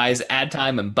them. He buys ad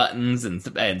time and buttons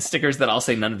and stickers that all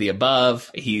say none of the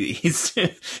above. He's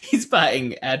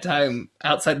buying ad time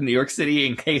outside of New York City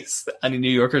in case any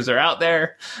New Yorkers are out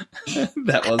there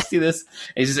that will see this.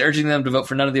 And he's just urging them to vote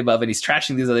for none of the above, and he's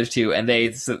trashing these other two. And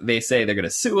they say they're going to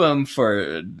sue him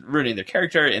for ruining their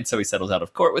character, and so he settles out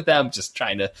of court with them, just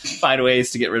trying to find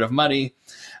ways to get rid of money.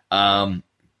 And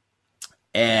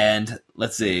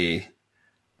let's see.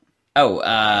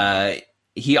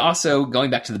 He also, going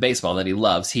back to the baseball that he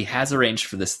loves, he has arranged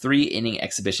for this 3-inning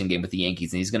exhibition game with the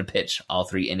Yankees, and he's going to pitch all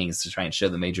 3 innings to try and show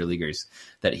the major leaguers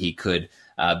that he could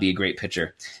be a great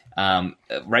pitcher.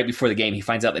 Right before the game, he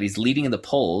finds out that he's leading in the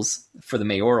polls for the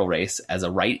mayoral race as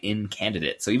a write-in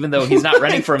candidate. So even though he's not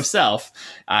running for himself,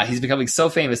 he's becoming so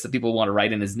famous that people want to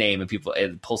write in his name, and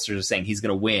pollsters are saying he's going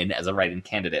to win as a write-in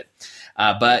candidate.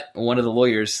 But one of the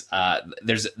lawyers,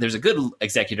 there's a good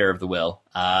executor of the will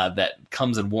that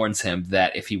comes and warns him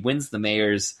that if he wins the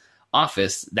mayor's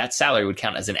office, that salary would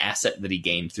count as an asset that he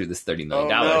gained through this $30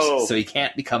 million. Oh, no. So he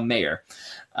can't become mayor.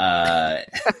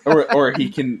 Or he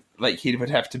can, like, he would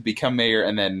have to become mayor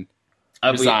and then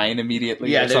resign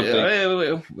immediately or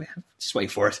something. Just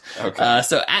wait for it. Okay.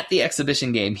 So at the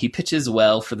exhibition game, he pitches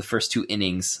well for the first 2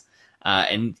 innings.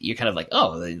 And you're kind of like,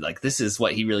 oh, like this is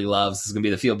what he really loves. This is going to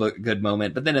be the feel-good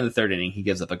moment. But then in the 3rd inning, he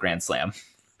gives up a grand slam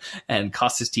and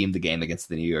costs his team the game against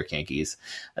the New York Yankees.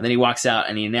 And then he walks out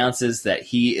and he announces that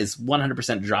he is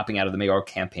 100% dropping out of the mayoral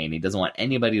campaign. He doesn't want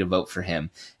anybody to vote for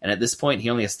him. And at this point, he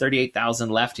only has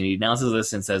 $38,000 left. And he announces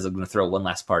this and says, I'm going to throw one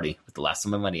last party with the last of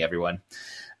my money, everyone.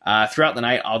 Throughout the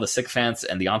night, all the sycophants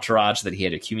and the entourage that he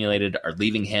had accumulated are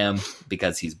leaving him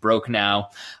because he's broke now.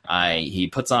 He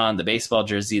puts on the baseball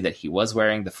jersey that he was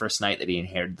wearing the first night that he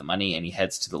inherited the money, and he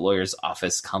heads to the lawyer's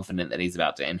office confident that he's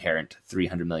about to inherit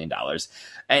 $300 million.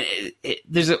 And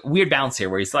there's a weird balance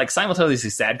here where he's like simultaneously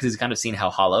sad because he's kind of seen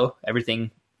how hollow everything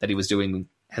that he was doing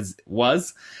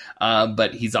was.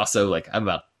 But he's also like, I'm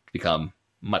about to become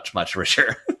much, much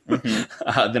richer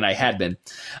than I had been.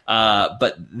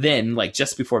 But then, like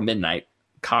just before midnight,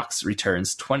 Cox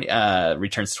returns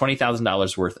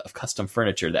 $20,000 worth of custom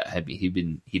furniture that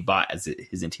he'd bought as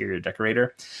his interior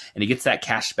decorator, and he gets that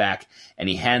cash back and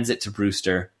he hands it to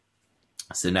Brewster.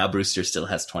 So now Brewster still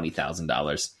has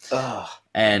 $20,000.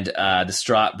 And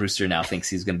distraught, Brewster now thinks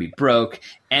he's going to be broke.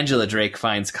 Angela Drake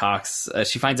finds Cox.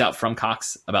 She finds out from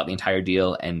Cox about the entire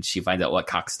deal, and she finds out what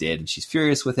Cox did, and she's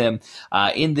furious with him.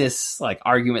 In this like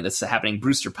argument that's happening,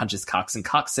 Brewster punches Cox, and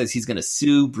Cox says he's going to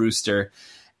sue Brewster.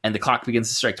 And the clock begins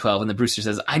to strike 12, and then Brewster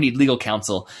says, I need legal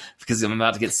counsel because I'm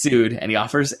about to get sued. And he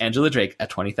offers Angela Drake a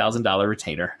 $20,000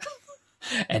 retainer.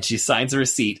 And she signs a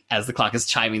receipt as the clock is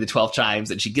chiming the 12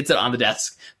 chimes, and she gets it on the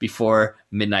desk before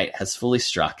midnight has fully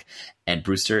struck, and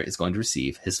Brewster is going to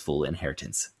receive his full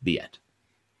inheritance. The end.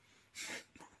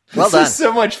 Well done. This is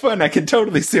so much fun. I can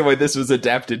totally see why this was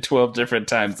adapted 12 different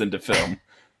times into film.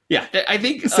 Yeah, I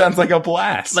think... It sounds like a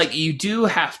blast. Like, you do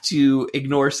have to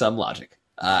ignore some logic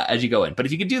as you go in. But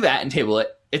if you can do that and table it,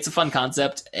 it's a fun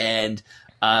concept, and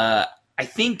I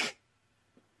think...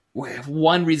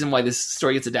 one reason why this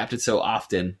story gets adapted so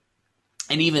often,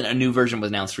 and even a new version was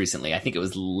announced recently, I think it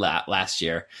was last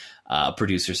year,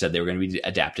 producer said they were going to be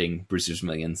adapting Brewster's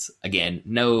Millions. Again,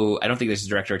 no, I don't think there's a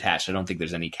director attached. I don't think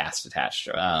there's any cast attached.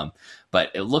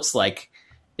 But it looks like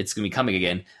it's going to be coming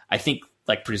again. I think,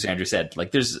 like producer Andrew said,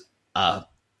 like there's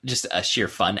just a sheer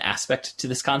fun aspect to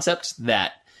this concept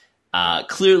that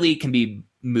clearly can be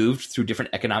moved through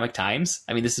different economic times.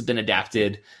 I mean, this has been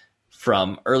adapted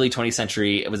from early 20th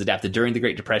century. It was adapted during the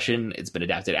Great Depression. It's been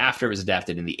adapted after. It was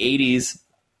adapted in the 80s.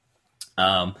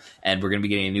 And we're going to be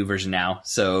getting a new version now.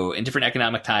 So in different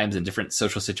economic times and different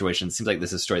social situations, it seems like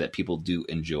this is a story that people do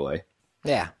enjoy.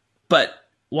 Yeah. But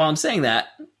while I'm saying that,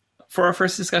 for our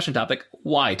first discussion topic,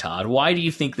 why, Todd? Why do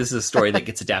you think this is a story that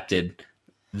gets adapted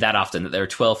that often, that there are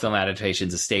 12 film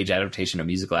adaptations, a stage adaptation, a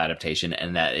musical adaptation,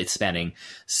 and that it's spanning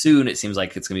soon, it seems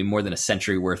like it's going to be more than a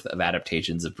century worth of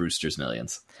adaptations of Brewster's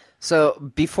Millions?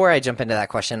 So before I jump into that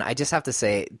question, I just have to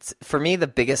say, for me, the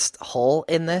biggest hole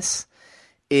in this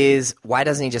is why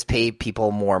doesn't he just pay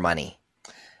people more money?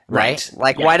 Right?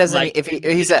 Like, why doesn't he, if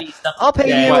he said, I'll pay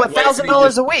you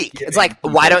 $1,000 a week. It's like,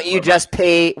 why don't you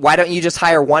just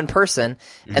hire one person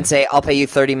and say, I'll pay you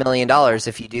 $30 million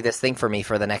if you do this thing for me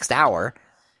for the next hour.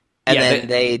 And then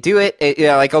they do it,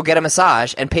 like, go get a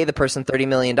massage and pay the person $30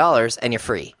 million and you're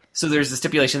free. So there's a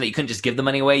stipulation that you couldn't just give the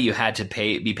money away. You had to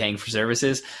be paying for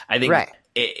services. I think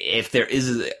if there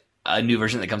is a new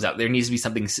version that comes out, there needs to be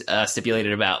something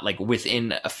stipulated about, like,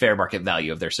 within a fair market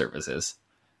value of their services.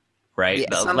 Right?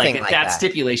 Yeah, like if that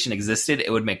stipulation existed,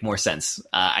 it would make more sense.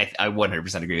 I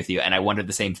 100% agree with you. And I wondered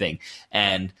the same thing.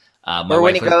 And or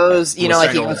when he goes,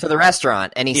 like he goes to the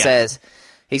restaurant and he says,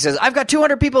 I've got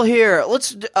 200 people here.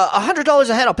 Let's $100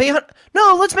 a head. I'll pay.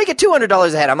 No, let's make it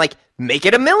 $200 a head. I'm like, make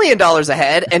it $1 million a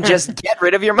head and just get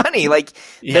rid of your money. Like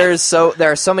there are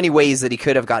so many ways that he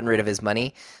could have gotten rid of his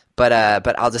money, but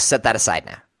I'll just set that aside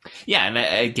now. Yeah, and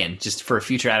again, just for a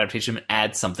future adaptation,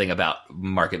 add something about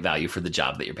market value for the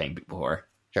job that you're paying people for.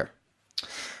 Sure.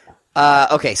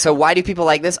 Okay, so why do people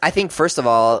like this? I think, first of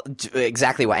all,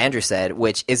 exactly what Andrew said,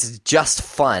 which is just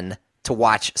fun to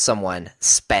watch someone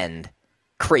spend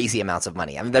crazy amounts of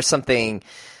money. I mean, there's something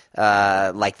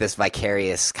like this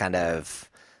vicarious kind of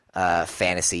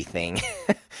fantasy thing.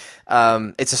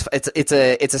 It's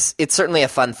certainly a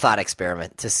fun thought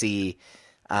experiment to see.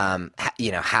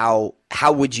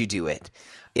 How would you do it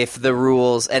if the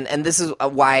rules and this is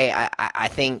why I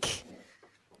think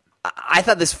I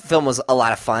thought this film was a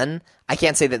lot of fun. I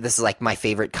can't say that this is like my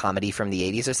favorite comedy from the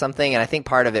 80s or something, and I think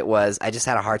part of it was I just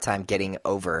had a hard time getting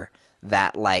over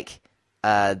that, like,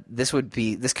 this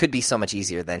could be so much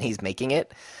easier than he's making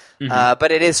it.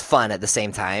 But it is fun at the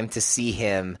same time to see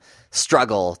him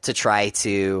struggle to try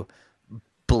to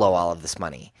blow all of this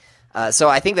money. So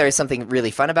I think there is something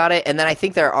really fun about it. And then I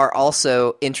think there are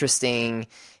also interesting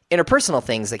interpersonal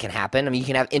things that can happen. I mean, you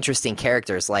can have interesting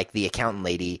characters like the accountant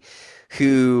lady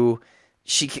who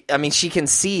she can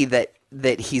see that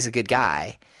he's a good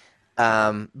guy.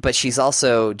 But she's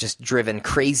also just driven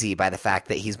crazy by the fact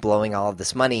that he's blowing all of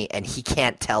this money and he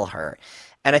can't tell her.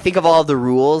 And I think of all of the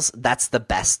rules, that's the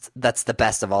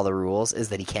best of all the rules, is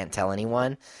that he can't tell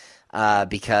anyone.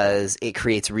 Because it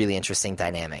creates really interesting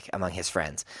dynamic among his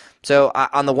friends. So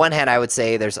on the one hand, I would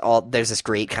say there's this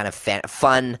great kind of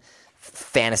fun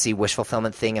fantasy wish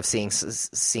fulfillment thing of seeing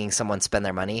someone spend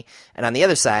their money, and on the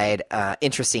other side,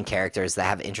 interesting characters that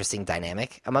have interesting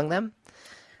dynamic among them,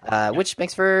 which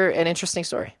makes for an interesting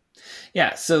story.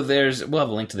 Yeah, so we'll have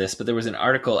a link to this, but there was an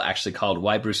article actually called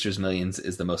 "Why Brewster's Millions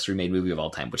is the Most Remade Movie of All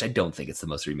Time," which I don't think it's the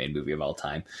most remade movie of all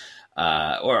time.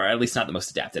 Or at least not the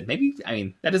most adapted. Maybe, I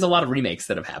mean, that is a lot of remakes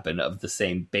that have happened of the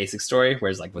same basic story,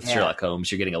 whereas like with Sherlock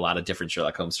Holmes, you're getting a lot of different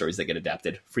Sherlock Holmes stories that get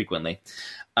adapted frequently.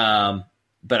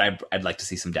 But I'd like to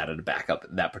see some data to back up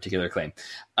that particular claim.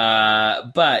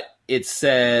 But it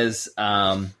says,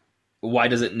 why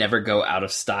does it never go out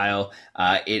of style?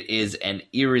 It is an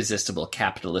irresistible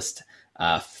capitalist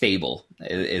fable,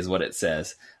 is what it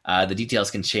says. The details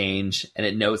can change, and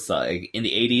it notes like in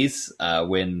the 80s,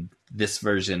 when this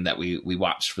version that we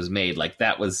watched was made, like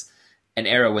that was an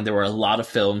era when there were a lot of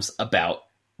films about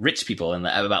rich people and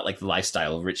about like the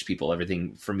lifestyle of rich people,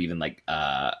 everything from even like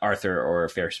Arthur or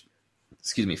Ferris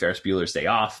Bueller's Day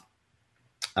Off,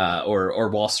 or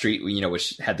Wall Street,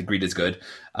 which had the greed is good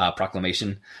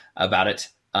proclamation about it.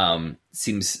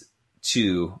 Seems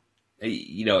to,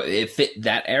 it fit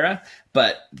that era,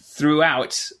 but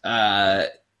throughout,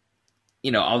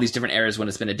 all these different eras when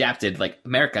it's been adapted, like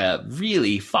America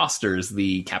really fosters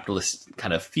the capitalist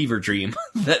kind of fever dream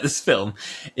that this film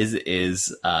is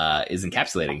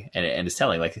encapsulating and is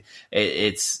telling. Like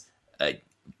it's,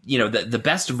 the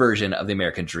best version of the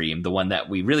American dream, the one that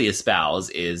we really espouse,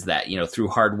 is that, through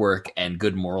hard work and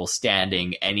good moral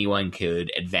standing, anyone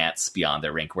could advance beyond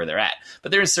their rank where they're at.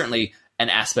 But there is certainly an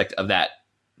aspect of that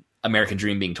American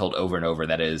dream being told over and over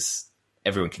that is,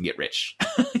 everyone can get rich,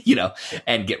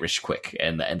 and get rich quick,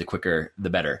 and the quicker, the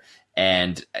better.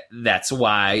 And that's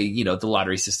why, the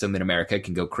lottery system in America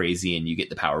can go crazy and you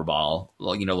get the Powerball,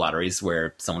 lotteries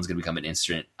where someone's going to become an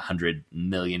instant 100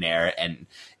 millionaire and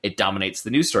it dominates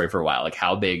the news story for a while. Like,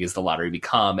 how big is the lottery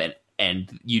become?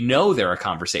 And there are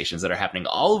conversations that are happening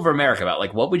all over America about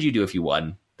like, what would you do if you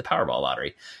won the Powerball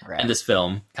lottery. Right. And this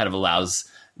film kind of allows,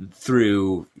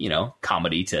 through,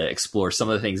 comedy, to explore some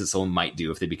of the things that someone might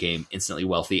do if they became instantly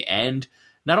wealthy, and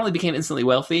not only became instantly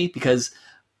wealthy, because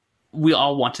we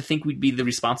all want to think we'd be the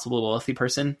responsible, wealthy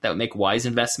person that would make wise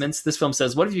investments. This film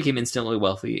says, what if you became instantly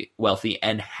wealthy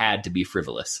and had to be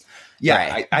frivolous? Yeah,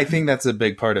 Right. I think that's a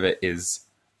big part of it is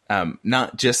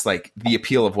not just like the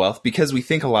appeal of wealth, because we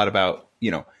think a lot about,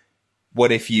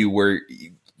 what if you were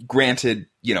granted,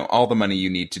 all the money you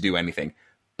need to do anything.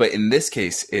 But in this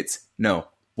case, it's no,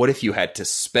 what if you had to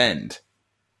spend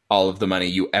all of the money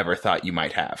you ever thought you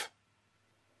might have?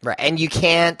 Right. And you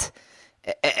can't,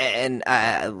 and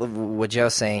what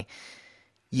Joe's saying,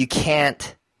 you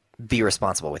can't be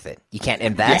responsible with it. You can't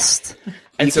invest. Yeah.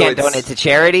 And you so can't donate to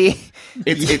charity.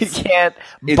 You can't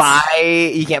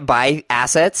buy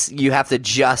assets. You have to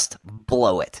just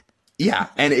blow it. Yeah.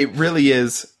 And it really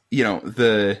is,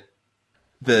 the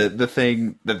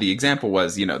thing that the example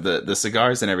was, the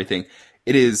cigars and everything.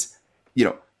 It is,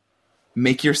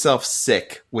 make yourself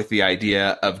sick with the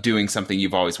idea of doing something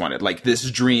you've always wanted. Like, this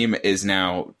dream is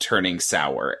now turning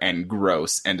sour and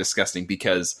gross and disgusting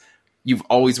because you've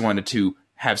always wanted to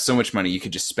have so much money you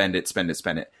could just spend it.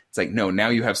 It's like, no, now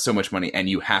you have so much money and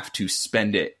you have to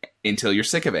spend it until you're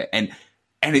sick of it. And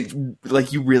it,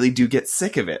 like, you really do get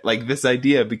sick of it. Like, this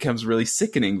idea becomes really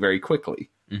sickening very quickly.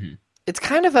 Mm-hmm. It's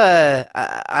kind of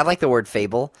I like the word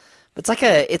fable, but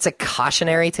it's a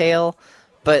cautionary tale,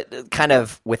 but kind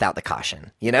of without the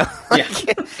caution,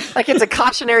 like it's a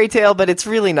cautionary tale, but it's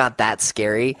really not that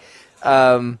scary.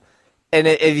 And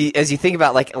as you think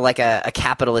about like a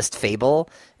capitalist fable,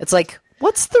 it's like,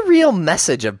 what's the real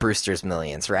message of Brewster's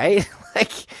Millions, right?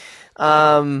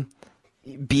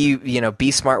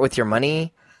 Be smart with your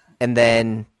money, and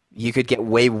then you could get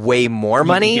way more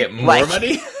money. You can get more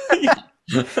money.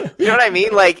 You know what I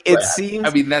mean? Like, it seems.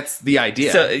 I mean, that's the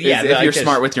idea. So, yeah, if you're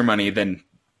smart with your money, then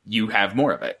you have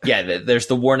more of it. Yeah, there's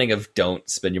the warning of don't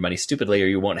spend your money stupidly or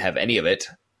you won't have any of it,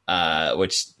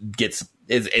 which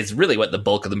is really what the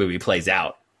bulk of the movie plays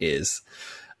out is.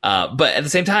 But at the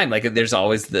same time, like, there's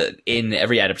always in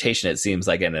every adaptation, it seems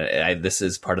like, and this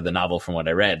is part of the novel from what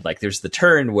I read, like, there's the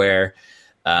turn where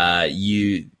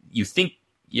you think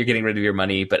you're getting rid of your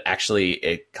money, but actually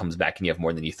it comes back and you have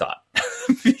more than you thought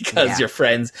because your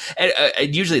friends,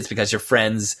 and usually it's because your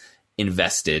friends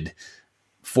invested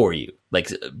for you.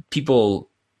 Like, people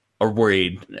are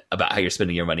worried about how you're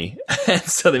spending your money. And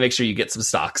so they make sure you get some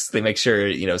stocks. They make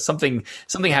sure, something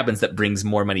happens that brings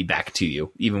more money back to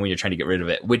you, even when you're trying to get rid of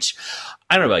it, which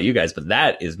I don't know about you guys, but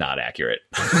that is not accurate.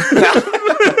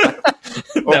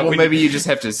 Well, maybe you just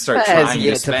have to start trying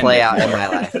to spend play it out more. in my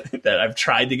life. That I've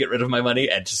tried to get rid of my money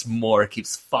and just more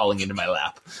keeps falling into my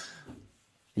lap.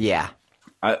 Yeah.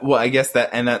 Well, I guess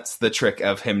that's the trick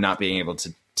of him not being able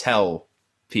to tell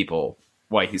people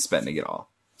why he's spending it all.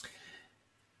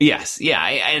 Yes, yeah,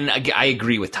 I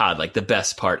agree with Todd. Like, the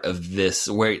best part of this,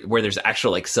 where there's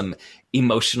actual, like, some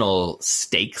emotional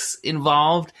stakes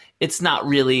involved, it's not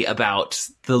really about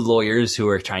the lawyers who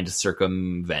are trying to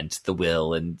circumvent the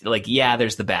will. And, like, yeah,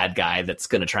 there's the bad guy that's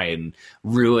going to try and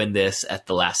ruin this at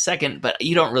the last second, but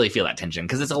you don't really feel that tension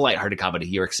because it's a lighthearted comedy.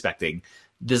 You're expecting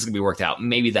this is going to be worked out.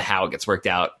 Maybe the how it gets worked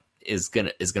out is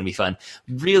gonna be fun.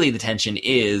 Really, the tension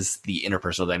is the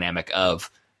interpersonal dynamic of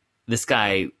this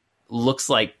guy looks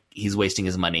like he's wasting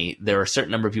his money. There are a certain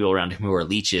number of people around him who are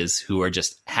leeches, who are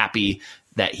just happy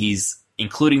that he's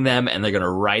including them, and they're going to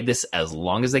ride this as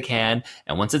long as they can.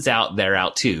 And once it's out, they're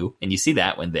out too. And you see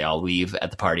that when they all leave at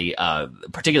the party,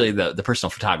 particularly the personal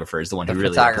photographer is the one who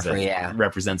really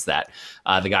represents that.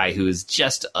 The guy who is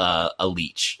just a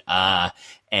leech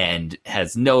and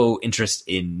has no interest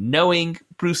in knowing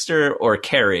Brewster or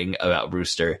caring about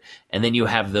Brewster. And then you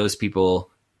have those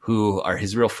people who are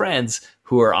his real friends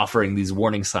who are offering these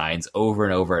warning signs over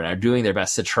and over and are doing their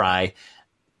best to try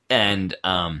and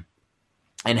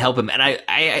help him. And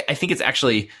I think it's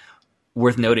actually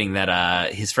worth noting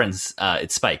that his friends,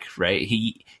 it's Spike, right?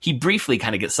 He briefly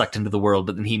kind of gets sucked into the world,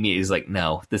 but then he's like,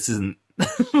 no, this isn't.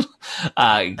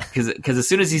 Because as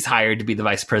soon as he's hired to be the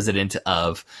vice president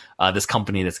of this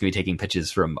company that's going to be taking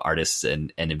pitches from artists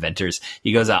and inventors,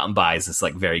 he goes out and buys this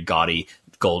like very gaudy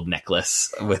gold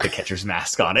necklace with a catcher's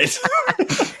mask on it.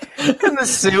 And the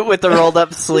suit with the rolled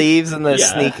up sleeves and the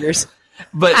sneakers.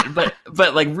 But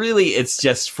like, really, it's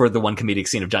just for the one comedic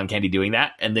scene of John Candy doing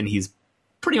that, and then he's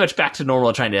pretty much back to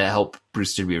normal, trying to help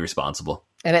Brewster be responsible.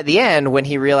 And at the end, when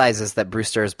he realizes that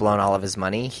Brewster has blown all of his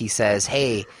money, he says,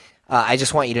 "Hey, I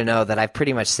just want you to know that I've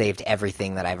pretty much saved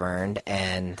everything that I've earned,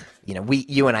 and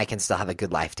you and I can still have a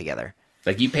good life together.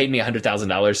 Like, you paid me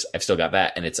 $100,000, I've still got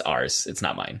that, and it's ours. It's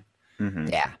not mine." Mm-hmm.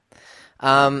 Yeah.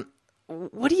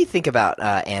 what do you think about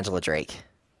Angela Drake?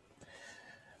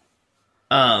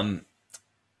 As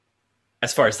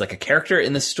far as like a character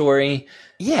in the story,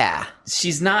 Yeah,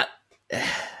 she's not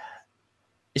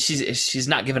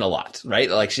given a lot, right?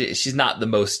 Like she's not the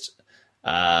most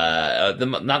not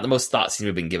the most thought seems to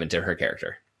have been given to her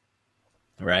character,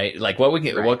 right? Like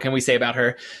what can we say about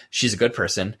her? She's a good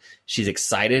person. She's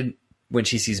excited when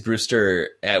she sees Brewster.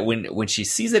 When she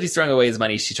sees that he's throwing away his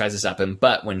money, she tries to stop him.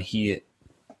 But when he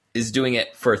is doing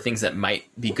it for things that might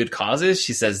be good causes,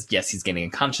 she says, yes, he's getting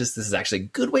unconscious. This is actually a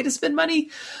good way to spend money.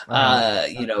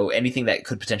 Anything that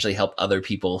could potentially help other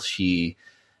people, she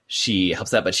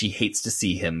helps that, but she hates to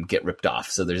see him get ripped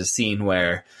off. So there's a scene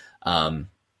where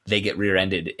they get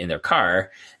rear-ended in their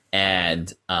car,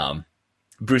 and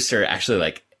Brewster actually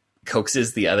like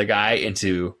coaxes the other guy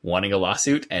into wanting a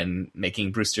lawsuit and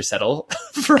making Brewster settle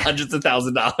for hundreds of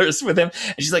 $1,000s with him.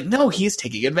 And she's like, no, he's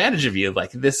taking advantage of you.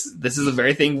 Like this is the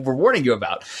very thing we're warning you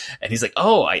about. And he's like,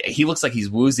 he looks like he's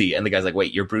woozy. And the guy's like,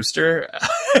 wait, you're Brewster?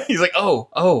 He's like,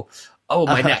 oh,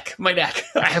 my neck.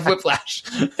 I have whiplash.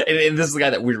 and this is the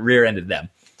guy that rear-ended them.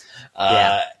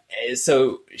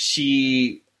 So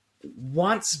she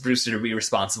wants Brewster to be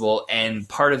responsible, and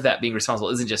part of that being responsible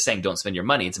isn't just saying don't spend your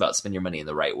money. It's about spend your money in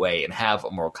the right way and have a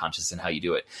moral conscience in how you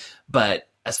do it. But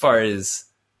as far as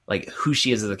like who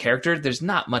she is as a character, there's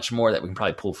not much more that we can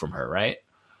probably pull from her, right?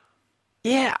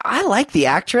 yeah, I like the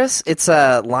actress. It's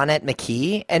Lonette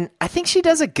McKee, and I think she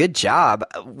does a good job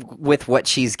with what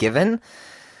she's given.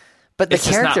 But the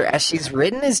character as she's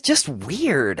written is just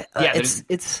weird. Yeah,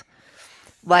 it's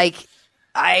like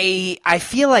I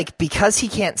feel like because he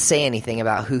can't say anything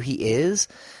about who he is,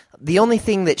 the only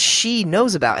thing that she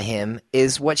knows about him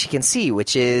is what she can see,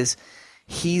 which is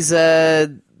he's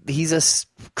a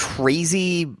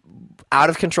crazy, out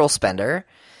of control spender.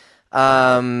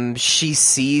 She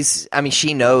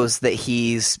knows that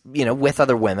he's, with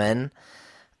other women,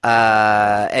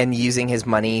 and using his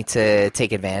money to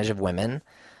take advantage of women.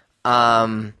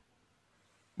 Well,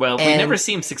 we never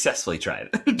see him successfly try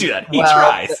to do that. He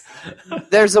tries.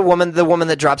 There's the woman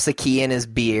that drops the key in his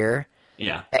beer.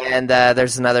 Yeah. And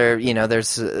there's another,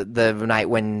 there's the night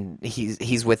when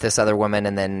he's with this other woman,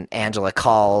 and then Angela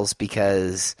calls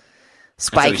because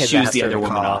Spike has asked her to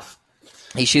call.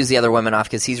 He shoos the other woman off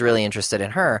because he's really interested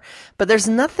in her. But there's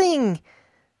nothing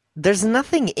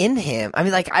in him. I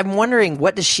mean, like, I'm wondering,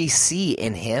 what does she see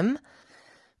in him?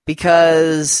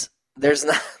 Because there's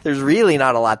really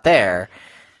not a lot there.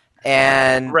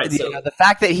 And the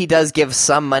fact that he does give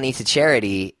some money to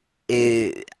charity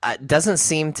doesn't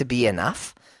seem to be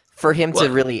enough for him to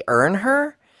really earn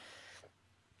her.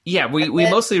 Yeah, we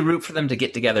mostly root for them to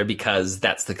get together because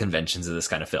that's the conventions of this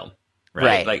kind of film.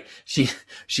 Right? Like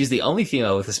she's the only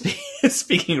female with a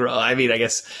speaking role. I mean, I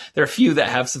guess there are a few that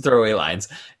have some throwaway lines,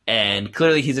 and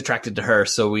clearly he's attracted to her,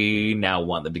 so we now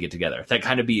want them to get together. That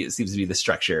kind of seems to be the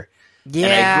structure. Yeah.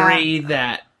 And I agree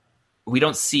that we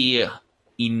don't see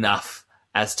enough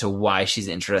as to why she's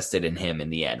interested in him in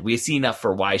the end. We see enough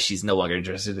for why she's no longer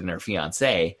interested in her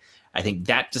fiancé. I think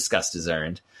that disgust is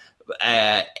earned.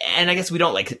 And I guess we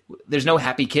don't there's no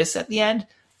happy kiss at the end,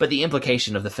 but the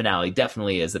implication of the finale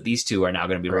definitely is that these two are now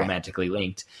going to be romantically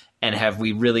linked. And have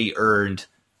we really earned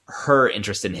her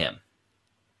interest in him?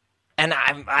 And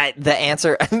the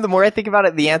answer, the more I think about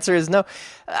it, the answer is no.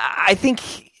 I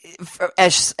think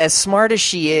as smart as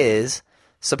she is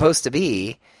supposed to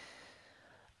be,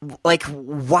 like,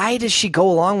 why does she go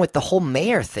along with the whole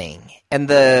mayor thing and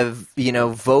the,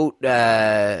 vote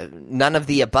none of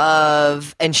the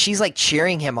above, and she's like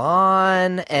cheering him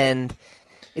on, and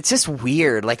it's just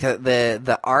weird. Like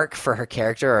the arc for her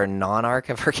character, or non-arc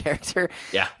of her character,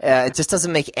 it just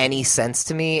doesn't make any sense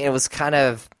to me. It was kind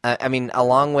of,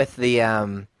 along with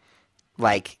the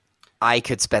I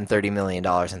could spend $30 million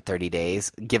in 30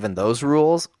 days, given those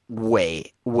rules,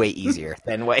 way easier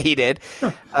than what he did.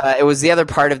 It was the other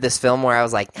part of this film where I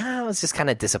was like, I was just kind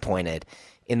of disappointed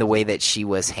in the way that she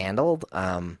was handled.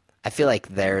 I feel like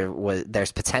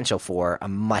there's potential for a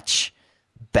much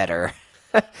better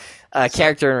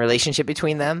character and relationship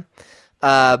between them.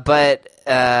 But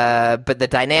the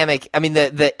dynamic,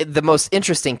 the most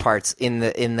interesting parts in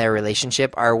their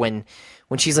relationship are when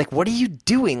she's like, what are you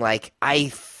doing? Like, I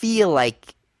feel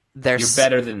like you're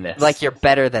better than this. Like, you're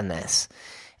better than this.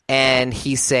 And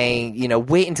he's saying,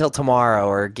 wait until tomorrow,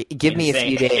 or give me a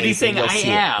few days. And he's saying,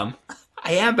 I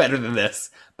am better than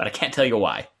this, but I can't tell you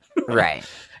why. Right.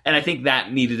 And I think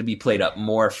that needed to be played up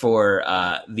more for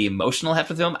the emotional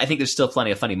heft of the film. I think there's still plenty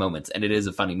of funny moments, and it is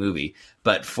a funny movie.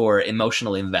 But for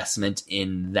emotional investment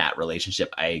in that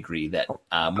relationship, I agree that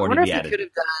more needs to be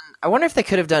added. I wonder if they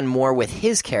could have done more with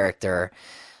his character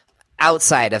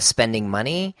outside of spending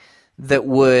money that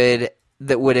would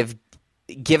have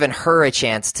given her a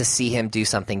chance to see him do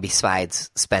something besides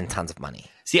spend tons of money.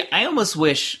 See, I almost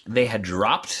wish they had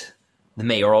dropped the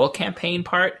mayoral campaign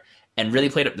part and really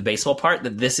played up the baseball part,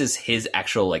 that this is his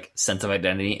actual like sense of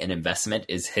identity and investment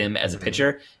is him as a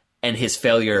pitcher, and his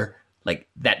failure, like,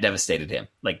 that devastated him.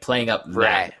 Like, playing up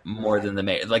that more than the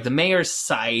mayor. Like, the mayor's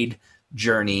side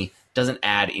journey doesn't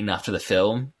add enough to the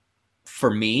film for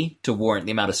me to warrant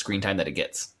the amount of screen time that it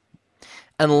gets.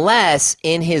 Unless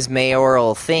in his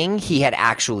mayoral thing he had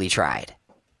actually tried.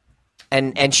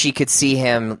 And she could see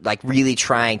him like really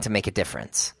trying to make a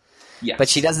difference. Yes. But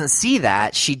she doesn't see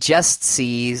that. She just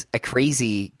sees a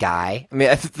crazy guy. I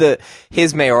mean,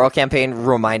 his mayoral campaign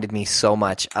reminded me so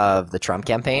much of the Trump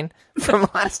campaign from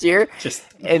last year.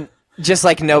 Just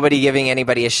like nobody giving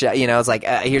anybody a shot. You know, it's like,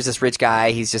 here's this rich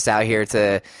guy. He's just out here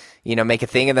to, you know, make a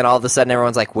thing. And then all of a sudden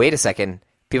everyone's like, wait a second.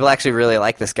 People actually really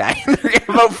like this guy. They're going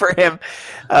to vote for him.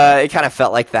 It kind of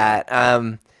felt like that.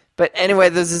 But anyway,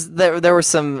 there were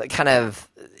some kind of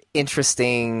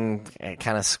interesting,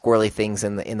 kind of squirrely things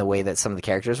in the way that some of the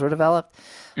characters were developed.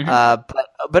 Mm-hmm.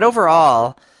 But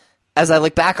overall, as I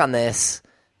look back on this,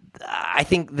 I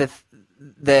think the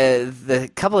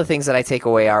couple of things that I take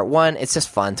away are, one, it's just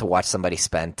fun to watch somebody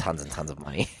spend tons and tons of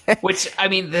money. Which, I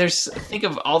mean, think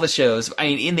of all the shows. I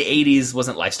mean, in the 80s,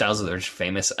 wasn't Lifestyles of the Rich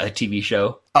famous, a TV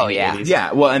show? Oh, yeah. 80s?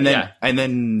 Yeah, well, and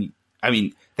then, I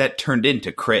mean, that turned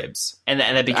into Cribs. And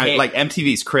that became... like,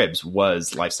 MTV's Cribs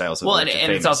was Lifestyles of the Rich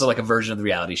and it's also like a version of the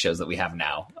reality shows that we have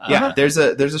now. Yeah, there's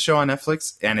a show on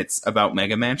Netflix, and it's about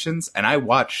mega mansions, and I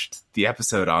watched the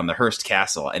episode on the Hearst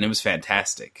Castle, and it was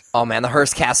fantastic. Oh, man, the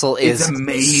Hearst Castle is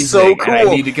amazing. So cool. And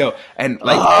I need to go. And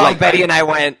like Betty and I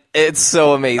went. It's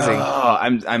so amazing. Oh,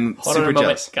 I'm Hold super on a moment,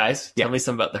 jealous. guys. Yeah. Tell me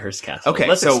something about the Hearst Castle. Okay,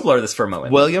 let's so explore this for a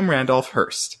moment. William Randolph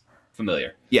Hearst.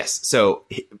 Familiar. Yes. So,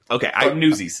 okay. From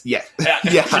Newsies. Yeah.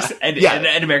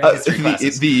 And American history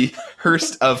classes. The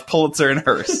Hearst of Pulitzer and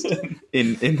Hearst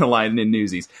in the line in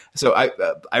Newsies. So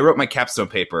I wrote my capstone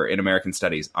paper in American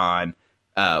Studies on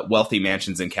wealthy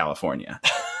mansions in California,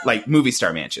 like movie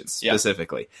star mansions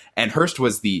specifically. And Hearst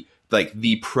was the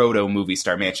proto movie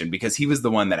star mansion because he was the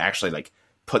one that actually like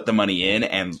put the money in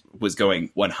and was going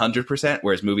 100%,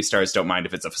 whereas movie stars don't mind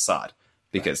if it's a facade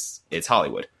because it's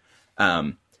Hollywood.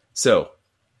 So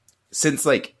since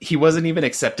like he wasn't even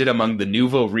accepted among the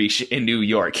nouveau riche in New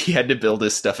York, he had to build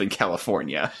his stuff in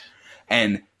California.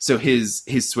 And so his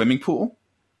swimming pool,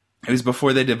 it was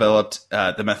before they developed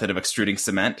the method of extruding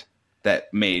cement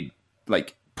that made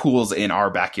like pools in our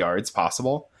backyards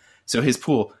possible. So his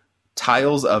pool,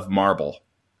 tiles of marble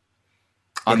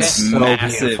on this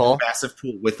massive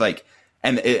pool with like,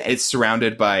 and it's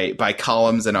surrounded by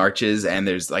columns and arches, and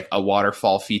there's like a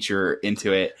waterfall feature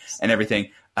into it and everything.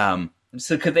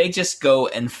 So could they just go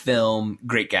and film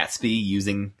Great Gatsby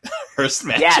using Hearst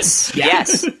Mansion?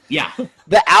 Yes. Yeah.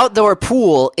 The outdoor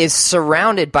pool is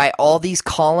surrounded by all these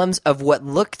columns of what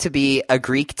look to be a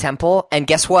Greek temple. And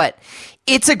guess what?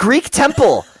 It's a Greek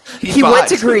temple. He went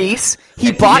to Greece.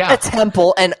 He bought a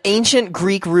temple, an ancient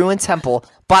Greek ruined temple,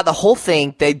 bought the whole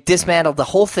thing. They dismantled the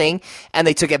whole thing, and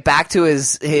they took it back to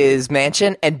his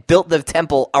mansion and built the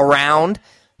temple around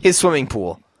his swimming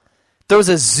pool. There was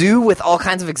a zoo with all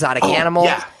kinds of exotic animals.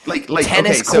 Yeah, like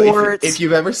tennis okay, courts. So if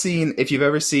you've ever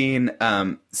seen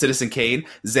Citizen Kane,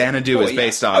 Xanadu is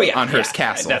based on Hearst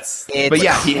Castle. But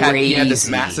yeah, he had this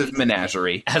massive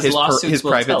menagerie. As lawsuits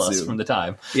will tell us from the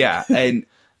time. Yeah, and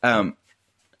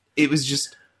it was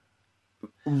just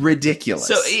ridiculous.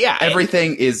 So yeah,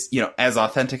 everything is as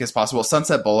authentic as possible.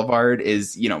 Sunset Boulevard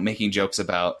is making jokes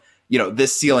about.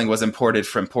 This ceiling was imported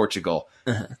from Portugal.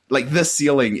 Uh-huh. Like, this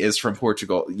ceiling is from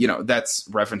Portugal. That's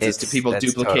references to people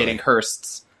duplicating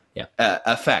Hearst's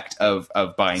effect of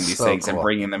buying these things and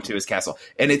bringing them to his castle.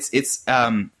 And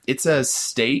it's a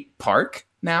state park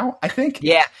now, I think.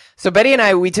 Yeah. So Betty and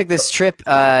I, we took this trip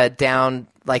down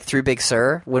like through Big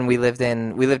Sur when we lived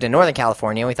in Northern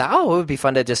California. And we thought, it would be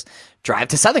fun to just drive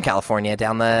to Southern California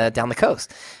down the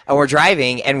coast. And we're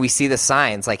driving and we see the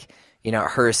signs like,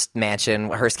 Hearst Mansion,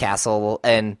 Hearst Castle,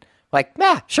 and like,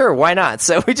 sure, why not?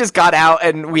 So we just got out,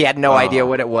 and we had no idea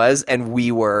what it was, and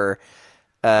we were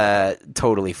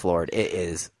totally floored. It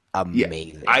is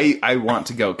amazing. Yeah, I want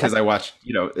to go because I watched,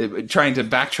 trying to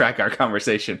backtrack our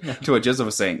conversation to what Joseph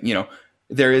was saying,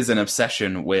 there is an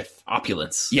obsession with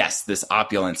opulence. Yes, this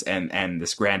opulence and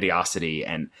this grandiosity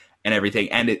and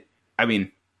everything. And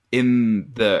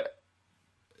in the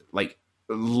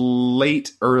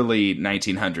late early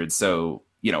 1900s, so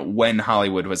when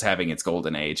Hollywood was having its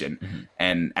golden age,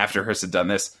 and after Hearst had done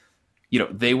this,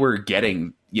 they were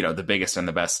getting the biggest and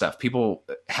the best stuff. People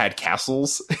had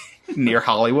castles near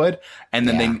Hollywood, and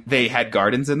then Yeah. they had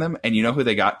gardens in them. And you know who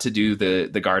they got to do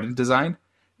the garden design?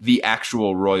 The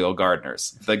actual royal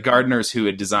gardeners, the gardeners who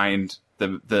had designed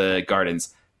the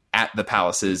gardens at the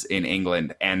palaces in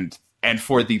England and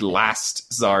for the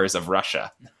last czars of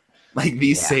Russia. Like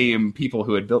these same people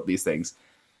who had built these things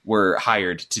were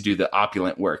hired to do the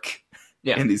opulent work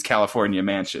in these California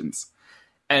mansions.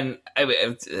 And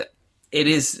it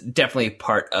is definitely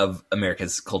part of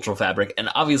America's cultural fabric. And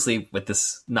obviously, with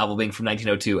this novel being from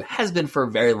 1902, has been for a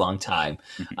very long time.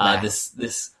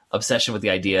 This obsession with the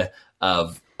idea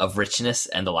of richness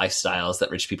and the lifestyles that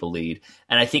rich people lead.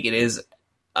 And I think it is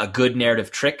a good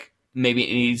narrative trick. Maybe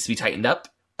it needs to be tightened up.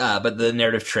 But the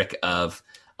narrative trick of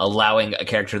allowing a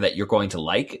character that you're going to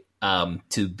like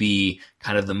to be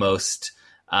kind of the most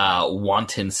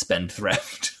wanton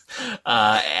spendthrift,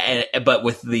 but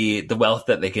with the wealth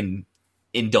that they can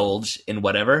indulge in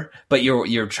whatever. But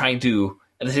you're trying to,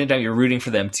 at the same time, you're rooting for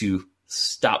them to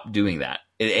stop doing that.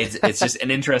 It's just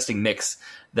an interesting mix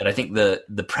that I think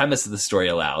the premise of the story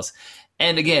allows.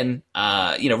 And again,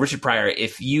 Richard Pryor,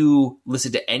 if you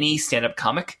listen to any stand-up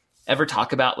comic ever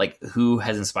talk about like who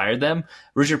has inspired them,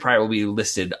 Richard Pryor will be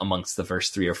listed amongst the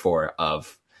first 3 or 4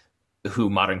 of who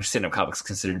modern stand-up comics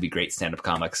consider to be great stand-up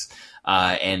comics.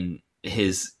 And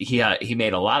he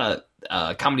made a lot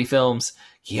of comedy films.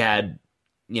 He had,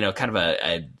 kind of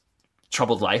a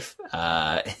troubled life.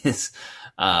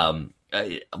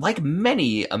 Like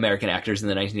many American actors in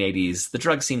the 1980s, the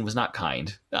drug scene was not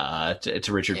kind to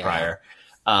Richard Pryor.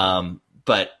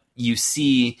 But you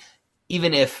see,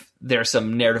 even if there are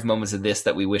some narrative moments of this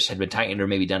that we wish had been tightened or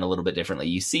maybe done a little bit differently,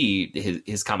 you see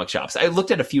his comic chops. I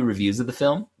looked at a few reviews of the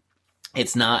film.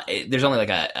 There's only like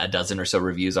a dozen or so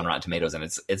reviews on Rotten Tomatoes, and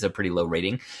it's a pretty low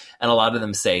rating. And a lot of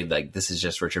them say like this is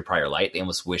just Richard Pryor light. They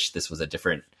almost wish this was a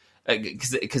different,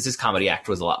 because his comedy act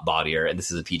was a lot bawdier, and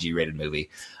this is a PG rated movie.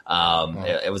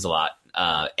 It was a lot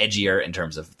edgier in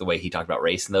terms of the way he talked about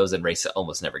race in those, and race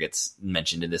almost never gets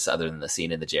mentioned in this other than the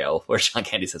scene in the jail where John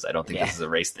Candy says, I don't think this is a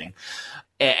race thing.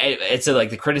 And so like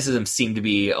the criticism seemed to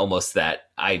be almost that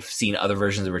I've seen other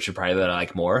versions of Richard Pryor that I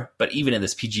like more, but even in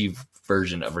this PG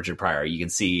version of Richard Pryor, you can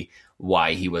see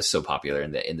why he was so popular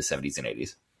in the 70s and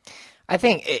 80s. I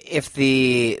think if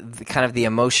the kind of the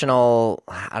emotional,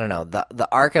 I don't know, the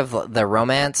arc of the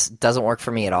romance doesn't work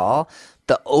for me at all,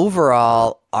 the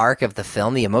overall arc of the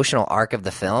film, the emotional arc of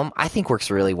the film, I think works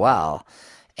really well.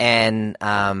 And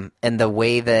the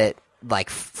way that like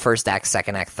first act,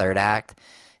 second act, third act,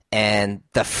 and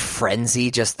the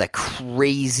frenzy, just the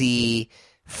crazy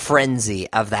frenzy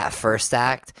of that first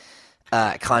act,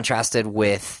 contrasted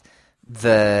with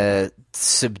the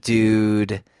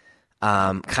subdued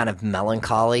kind of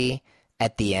melancholy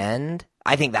at the end.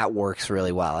 I think that works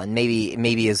really well, and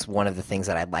maybe is one of the things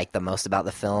that I like the most about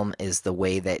the film is the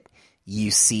way that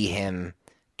you see him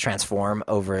transform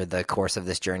over the course of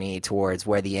this journey towards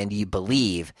where the end you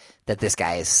believe that this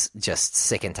guy is just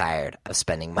sick and tired of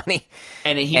spending money.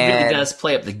 And he really does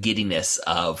play up the giddiness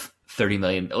of 30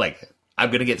 million, like I'm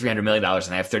going to get $300 million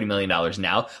and I have $30 million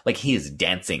now. Like he is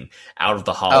dancing out of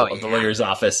the hall of the lawyer's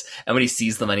office. And when he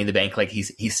sees the money in the bank, like he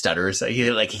stutters. He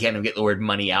can't even get the word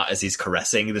money out as he's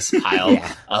caressing this pile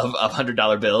of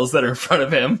 $100 bills that are in front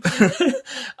of him.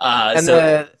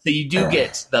 So you do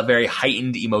get the very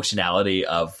heightened emotionality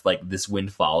of like this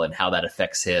windfall and how that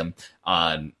affects him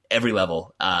on every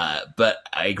level. But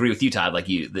I agree with you, Todd. Like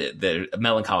the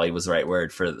melancholy was the right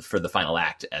word for the final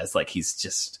act, as like he's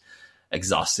just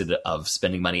exhausted of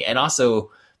spending money. And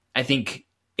also I think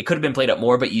it could have been played up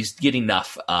more, but you get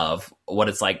enough of what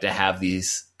it's like to have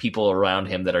these people around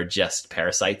him that are just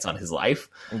parasites on his life.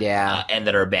 And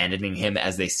that are abandoning him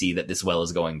as they see that this well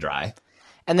is going dry.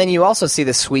 And then you also see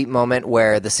the sweet moment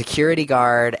where the security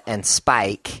guard and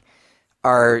Spike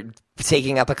are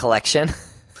taking up a collection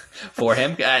for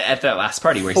him at that last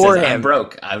party where he says, I'm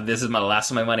broke. This is my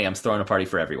last of my money. I'm throwing a party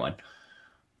for everyone.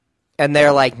 And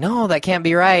they're like, no, that can't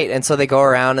be right. And so they go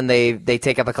around and they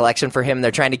take up a collection for him.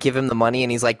 They're trying to give him the money,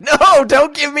 and he's like, no,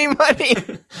 don't give me money.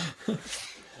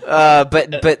 But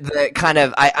the kind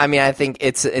of, I mean, I think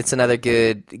it's another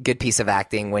good piece of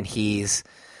acting when he's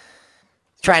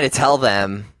trying to tell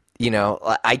them,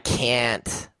 I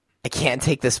can't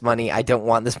take this money. I don't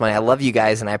want this money. I love you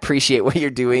guys and I appreciate what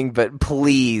you're doing, but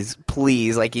please,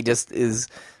 like he just is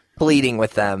pleading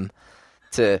with them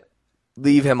to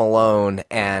leave him alone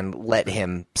and let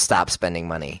him stop spending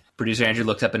money. Producer Andrew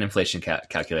looked up an inflation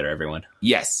calculator, everyone.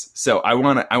 Yes. So I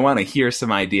want to hear some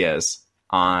ideas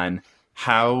on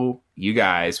how you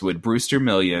guys would Brewster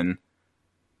million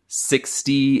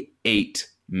 $68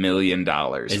 million,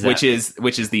 which is the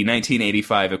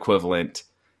 1985 equivalent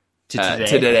to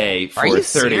today for Are you 30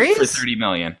 serious? for 30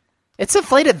 million. It's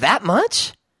inflated that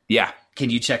much? Yeah. Can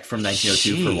you check from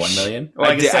 1902 for 1 million?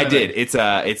 Well, I did.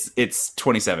 It's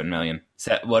 27 million.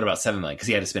 What about 7 million? Because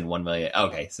he had to spend 1 million.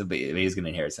 Okay, so he's going to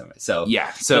inherit 7 million. So yeah.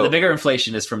 but So the bigger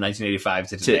inflation is from 1985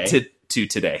 to today. To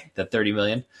today. The 30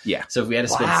 million. Yeah. So if we had to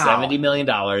spend $70 million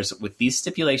with these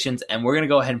stipulations, and we're going to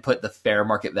go ahead and put the fair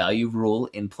market value rule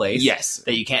in place. Yes.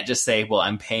 That you can't just say, well,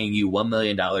 I'm paying you $1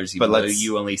 million, even though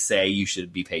you only say you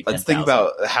should be paid $10,000. Let's think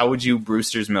about how would you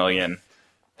Brewster's million,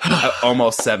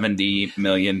 almost $70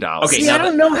 million. Okay, I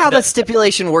don't know how the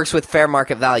stipulation works with fair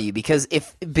market value, because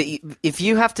if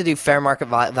you have to do fair market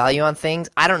value on things,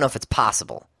 I don't know if it's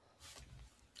possible.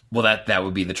 Well, that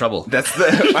would be the trouble. That's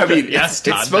the. I mean, Yes, it's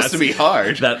Todd, supposed to be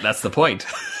hard. That's the point.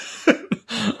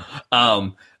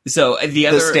 So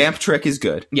the stamp trick is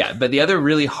good. Yeah, but the other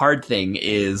really hard thing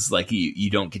is like you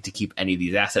don't get to keep any of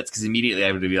these assets, because immediately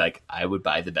I would be like, I would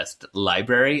buy the best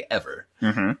library ever,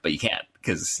 but you can't,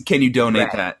 because Can you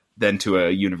donate that then to a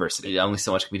university? only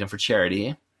so much can be done for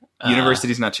charity.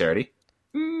 University's not charity.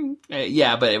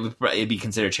 Yeah, but it'd be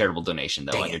considered charitable donation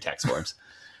though on your tax forms.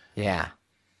 Yeah.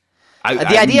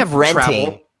 The idea of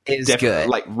renting is good.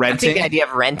 Like I renting. think the idea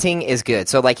of renting is good.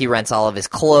 So, like, he rents all of his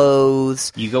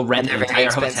clothes. You go rent And an they're very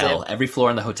entire expensive. hotel, every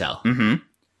floor in the hotel.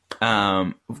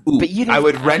 But you I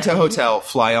would rent a hotel,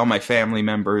 fly all my family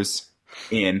members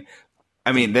in.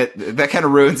 I mean, that kind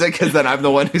of ruins it, because then I'm the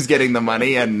one who's getting the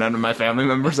money and none of my family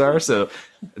members are. So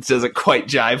it doesn't quite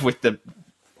jive with the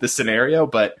scenario.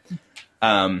 But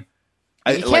you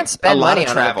can't spend money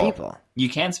on other people. You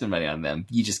can spend money on them.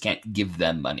 You just can't give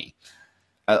them money.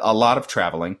 A lot of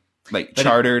traveling, like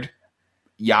chartered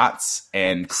yachts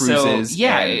and cruises. So,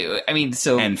 yeah,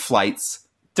 and flights.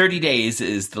 30 days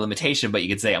is the limitation, but you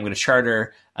could say, I'm going to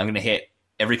charter, I'm going to hit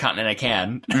every continent I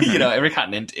can, every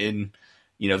continent in,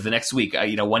 the next week,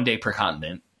 1 day per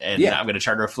continent, and I'm going to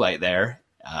charter a flight there.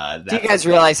 Do you guys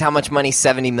realize how much money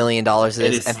 $70 million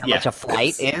is and how much a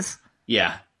flight is?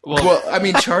 Yeah. Well, I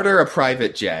mean, charter a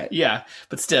private jet. Yeah,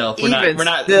 but still,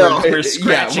 we're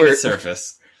scratching the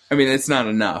surface. I mean, it's not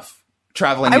enough.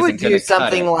 Traveling. I would do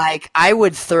something like, I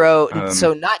would throw,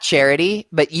 so not charity,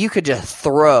 but you could just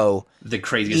throw the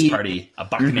craziest party, a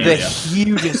Bacchanalia. The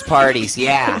hugest parties,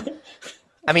 yeah.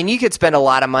 I mean, you could spend a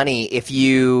lot of money if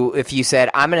you said,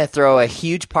 I'm going to throw a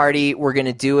huge party. We're going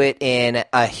to do it in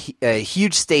a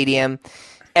huge stadium.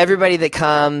 Everybody that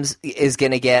comes is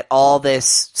going to get all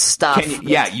this stuff.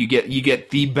 You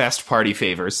get the best party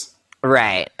favors.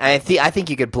 Right. I think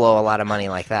you could blow a lot of money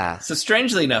like that. So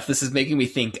strangely enough, this is making me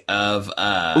think of...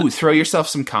 throw yourself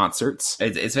some concerts.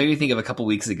 It's making me think of a couple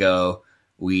weeks ago,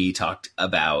 we talked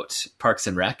about Parks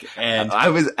and Rec. And I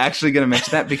was actually going to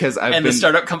mention that because the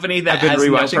startup company that has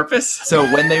no purpose. So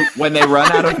when they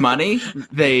run out of money,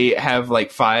 they have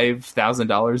like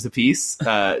 $5,000 a piece,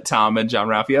 Tom and John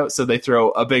Ralphio. So they throw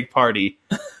a big party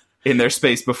in their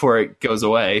space before it goes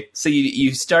away. So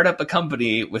you start up a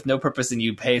company with no purpose, and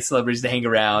you pay celebrities to hang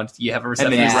around. You have a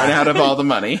reception, and then you run out of all the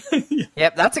money.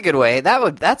 Yep, that's a good way.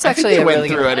 That's actually I a really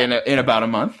went through good it in about a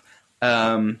month.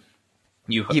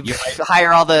 You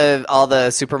hire all the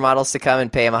supermodels to come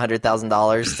and pay them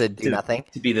 $100,000 to do nothing,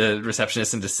 to be the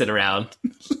receptionist and to sit around.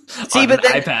 See, on but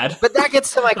an iPad. But that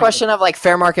gets to my question of like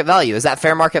fair market value. Is that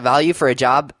fair market value for a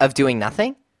job of doing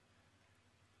nothing?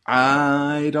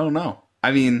 I don't know.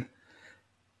 I mean,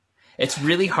 it's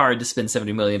really hard to spend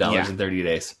 $70 million in 30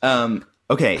 days.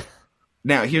 Okay.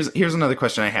 Now, here's another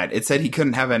question I had. It said he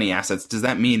couldn't have any assets. Does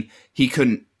that mean he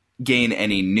couldn't gain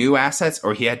any new assets,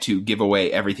 or he had to give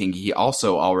away everything he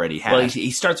also already had? Well, he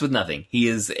starts with nothing. He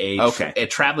is a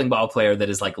traveling ball player that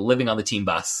is like living on the team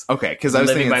bus. Okay, because I was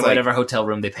living thinking by whatever hotel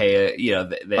room they pay.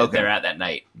 They're at that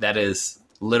night. That is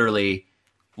literally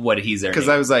what he's earning. Because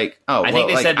I was like, I think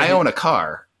they said I own a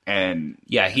car, and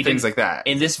he things like that.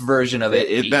 In this version of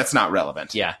it, that's not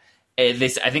relevant. Yeah, I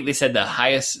think they said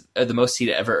the most he'd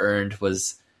ever earned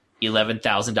was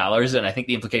 $11,000, and I think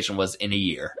the implication was in a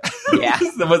year. Yeah,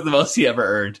 that was the most he ever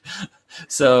earned.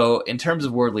 So, in terms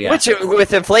of worldly assets, which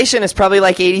with inflation is probably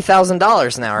like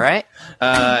 $80,000 now, right?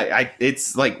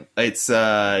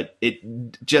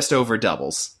 It just over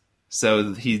doubles.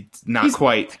 So he's not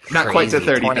quite to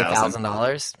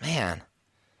 $30,000. Man.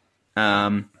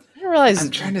 I didn't realize.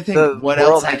 I'm trying to think what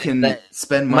else I can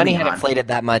spend money on. Money had inflated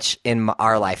that much in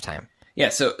our lifetime. Yeah,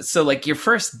 so like your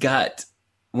first gut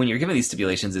when you're given these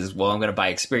stipulations is, well, I'm going to buy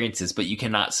experiences, but you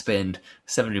cannot spend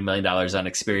 $70 million on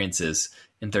experiences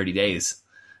in 30 days.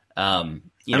 I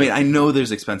mean, I know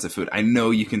there's expensive food. I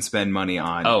know you can spend money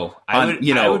on.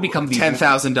 I would become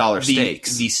 $10,000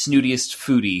 steaks, the snootiest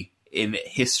foodie in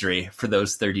history for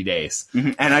those 30 days,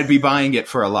 and I'd be buying it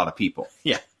for a lot of people.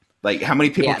 Yeah. Like, how many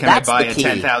people Yeah, can I that's buy the a key.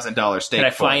 $10,000 steak Can I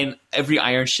for? find every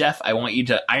Iron Chef? I want you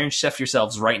to Iron Chef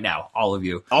yourselves right now, all of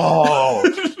you. Oh,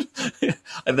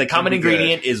 The common be good.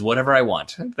 ingredient is whatever I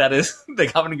want. That is the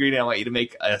common ingredient I want you to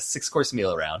make a 6-course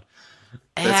meal around.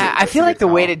 I feel like the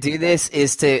way to do this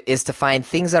is to find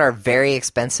things that are very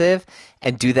expensive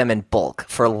and do them in bulk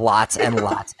for lots and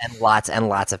lots and lots and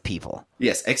lots of people.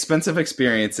 yes, expensive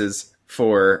experiences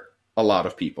for a lot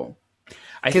of people.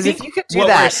 Because if you could do what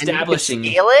that we're and you could establishing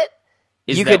scale it,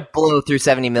 is you that- could blow through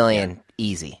 70 million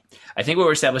easy. I think what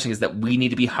we're establishing is that we need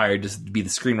to be hired to be the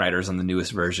screenwriters on the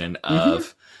newest version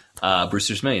of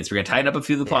Brewster's Millions. We're going to tighten up a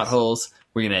few of the plot holes.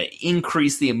 We're going to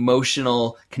increase the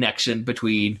emotional connection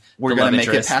between We're the going love to make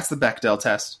interest. it past the Bechdel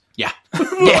test. Yeah.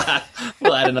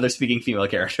 We'll add another speaking female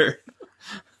character.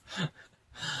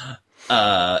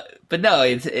 But no,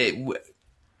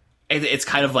 it's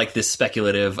kind of like this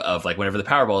speculative of like whenever the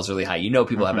Powerball is really high,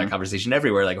 people have that conversation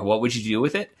everywhere. Like, what would you do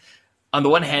with it? On the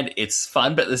one hand, it's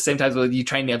fun, but at the same time, when you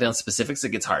try and nail down specifics, it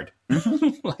gets hard.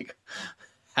 Like,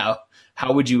 how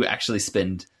would you actually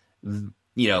spend,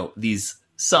 these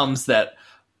sums that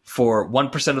for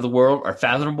 1% of the world are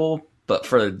fathomable, but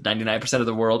for 99% of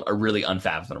the world are really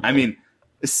unfathomable? I mean,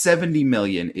 70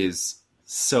 million is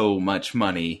so much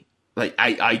money. Like,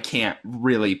 I can't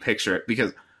really picture it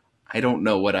because I don't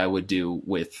know what I would do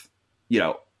with,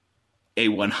 a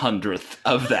 100th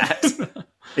of that.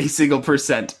 A single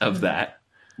percent of that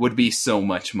would be so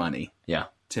much money. Yeah.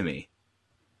 To me.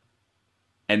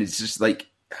 And it's just like,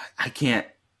 I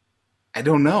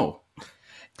don't know.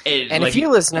 And if you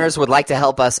listeners would like to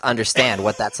help us understand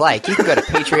what that's like, you can go to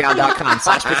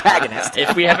patreon.com/protagonist.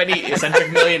 If we have any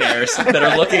eccentric millionaires that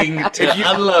are looking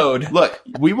to unload, Look,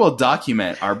 we will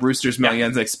document our Brewster's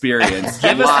Millions experience.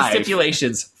 give us the live.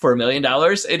 stipulations for $1 million.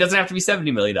 It doesn't have to be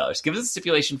 $70 million. Give us a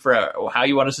stipulation for how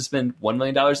you want us to spend $1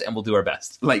 million, and we'll do our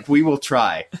best. Like, we will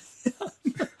try.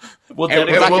 We'll And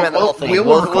dedicate- document the whole thing. we will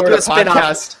We'll record do a a spin-off.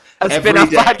 podcast A every spin-off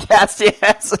day. podcast,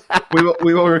 yes.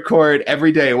 We will record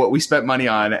every day what we spent money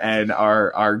on and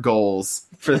our goals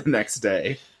for the next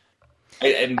day.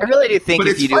 and I really do think But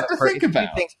if it's you do fun it to for, think if you do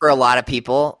about. things for a lot of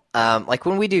people, like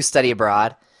when we do study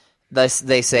abroad, they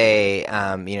say,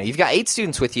 you've got 8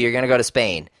 students with you, you're going to go to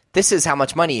Spain. This is how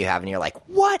much money you have. And you're like,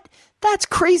 what? That's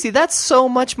crazy. That's so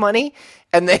much money.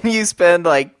 And then you spend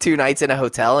like 2 nights in a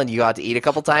hotel and you go out to eat a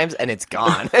couple times and it's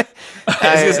gone.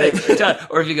 I was gonna say, John,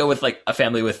 or if you go with like a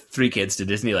family with 3 kids to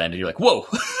Disneyland, and you're like, whoa,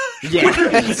 Yeah,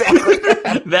 exactly.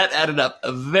 that added up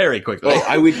very quickly. Oh,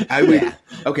 I would. Yeah.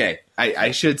 Okay,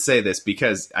 I should say this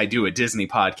because I do a Disney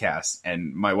podcast,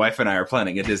 and my wife and I are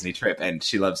planning a Disney trip, and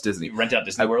she loves Disney. Rent out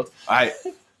Disney World. I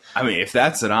mean, if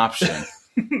that's an option,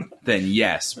 then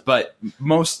yes. But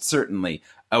most certainly,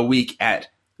 a week at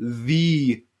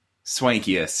the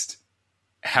swankiest,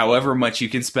 however much you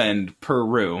can spend per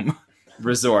room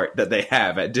resort that they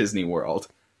have at Disney World.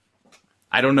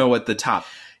 I don't know what the top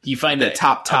You find the that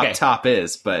top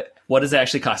is, but What does it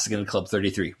actually cost to get into Club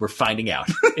 33? We're finding out.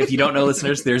 If you don't know,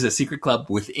 listeners, there's a secret club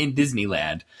within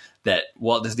Disneyland that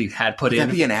Walt Disney had put Would that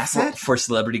in be an asset? for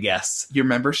celebrity guests. your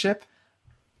membership.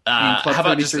 How Club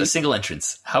about just 33? a single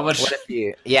entrance? How much? What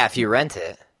if you rent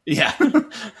it? Yeah.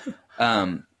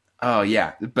 Oh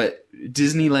yeah, but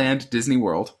Disneyland, Disney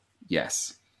World,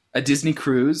 yes. A Disney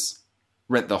cruise,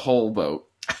 rent the whole boat,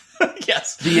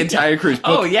 Yes. the entire cruise.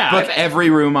 Oh, yeah. book every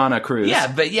room on a cruise.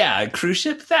 Yeah, but yeah, a cruise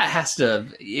ship, that has to...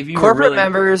 If you were Corporate really,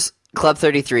 members, Club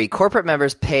 33, corporate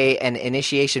members pay an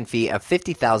initiation fee of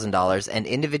 $50,000 and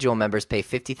individual members pay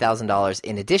 $50,000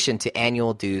 in addition to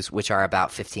annual dues, which are about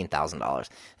 $15,000.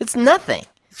 It's nothing.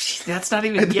 That's not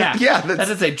even... Yeah, Yeah,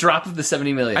 that's a drop of the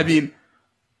 $70 million. I mean,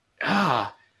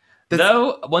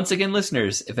 Though, once again,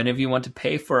 listeners, if any of you want to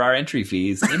pay for our entry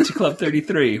fees into Club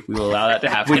 33, we will allow that to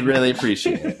happen. we'd really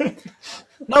appreciate it.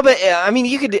 No, but I mean,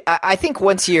 you could. I think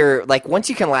once you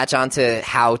can latch on to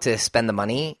how to spend the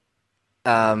money.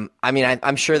 I mean,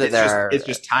 I'm sure that It's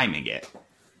just timing it.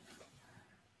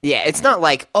 Yeah, it's not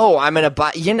like, oh, I'm gonna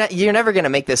buy. You're never gonna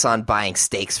make this on buying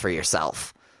steaks for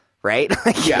yourself, right?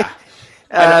 Yeah.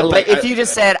 But if you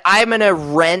just said, I'm gonna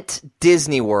rent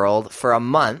Disney World for a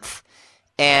month,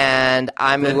 and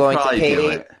I'm Then going to probably do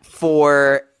pay it.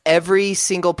 for every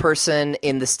single person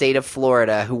in the state of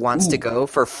Florida who wants to go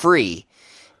for free,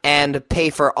 and pay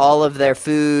for all of their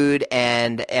food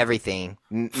and everything.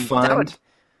 That would-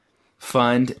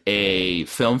 Fund a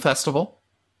film festival.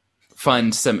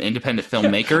 Fund some independent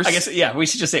filmmakers. I guess, yeah, we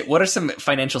should just say, what are some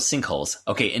financial sinkholes?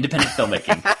 Okay, independent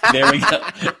filmmaking. There we go.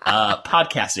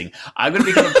 Podcasting. I'm going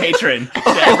to become a patron to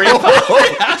every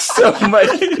podcast. so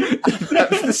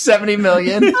much. 70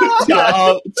 million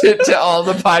to all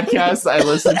the podcasts I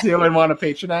listen to and want to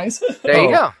patronize. There you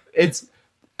go. It's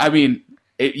I mean,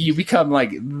 you become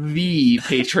like the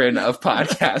patron of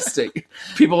podcasting.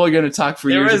 People are going to talk for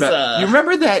years about. You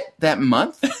remember that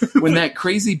month when that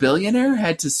crazy billionaire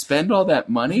had to spend all that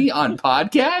money on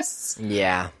podcasts?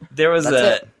 Yeah, there was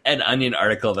an Onion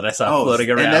article that I saw floating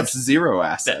around, and that's zero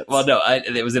assets.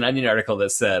 It was an Onion article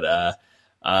that said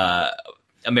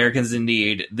Americans in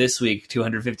Need this week.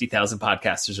 250,000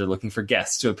 podcasters are looking for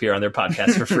guests to appear on their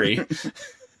podcast for free.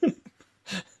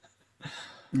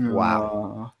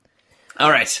 Wow. All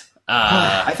right.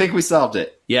 I think we solved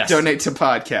it. Yes. Donate to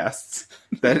podcasts.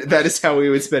 That is how we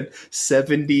would spend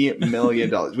 $70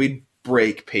 million. We'd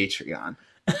break Patreon.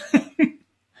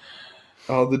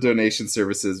 All the donation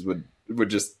services would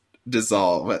just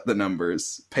dissolve at the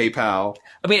numbers. PayPal.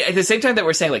 I mean, at the same time that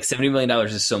we're saying like $70 million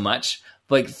is so much,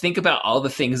 like think about all the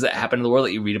things that happen in the world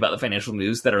that you read about the financial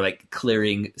news that are like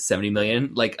clearing 70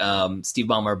 million. Like Steve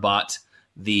Ballmer bought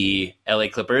the LA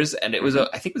Clippers, and it was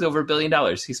I think it was over $1 billion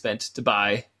he spent to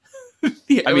buy.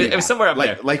 It was somewhere up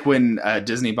there. Like when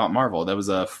Disney bought Marvel, that was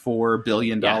a $4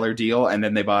 billion deal, and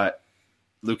then they bought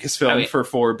Lucasfilm for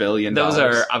 $4 billion. Those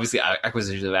are obviously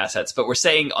acquisitions of assets, but we're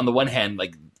saying on the one hand,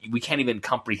 like we can't even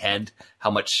comprehend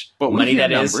how much money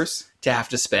that is to have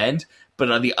to spend. But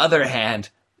on the other hand,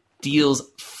 deals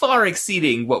far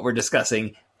exceeding what we're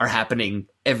discussing are happening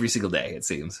every single day, it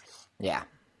seems. Yeah.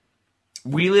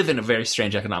 We live in a very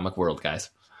strange economic world, guys.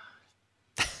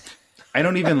 I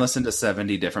don't even listen to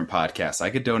 70 different podcasts. I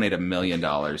could donate $1 million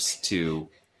to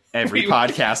every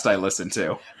podcast I listen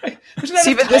to.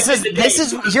 See, but this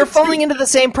is you're falling into the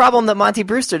same problem that Monty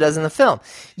Brewster does in the film.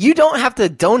 You don't have to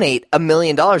donate $1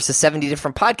 million to 70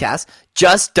 different podcasts.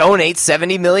 Just donate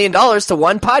 $70 million to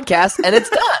one podcast, and it's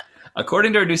done.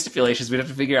 According to our new stipulations, we'd have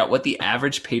to figure out what the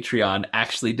average Patreon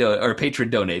or patron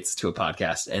donates to a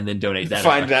podcast, and then donate that.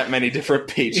 Find that many different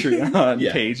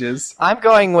Patreon pages. I'm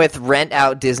going with rent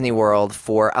out Disney World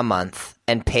for a month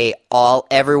and pay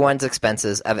everyone's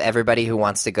expenses of everybody who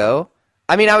wants to go.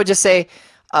 I mean, I would just say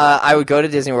I would go to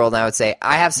Disney World and I would say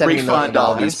I have $70 million.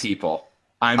 All these people.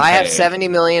 I have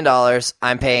 $70 million.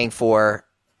 I'm paying for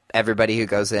everybody who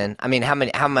goes in. I mean, how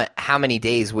many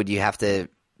days would you have to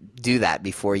do that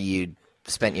before you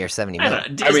spent your $70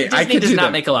 million? Disney does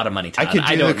not make a lot of money, Todd.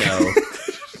 I don't know.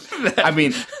 I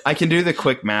mean, I can do the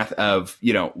quick math of,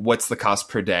 what's the cost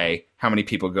per day? How many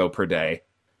people go per day?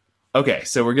 Okay,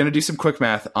 so we're going to do some quick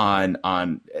math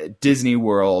on Disney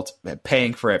World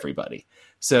paying for everybody.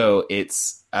 So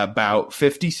it's about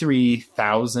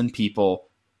 53,000 people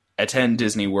attend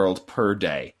Disney World per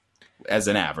day as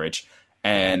an average.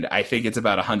 And I think it's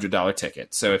about $100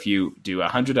 ticket. So if you do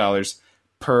 $100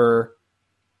 per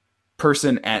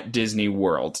person at Disney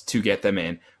World to get them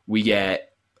in, we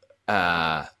get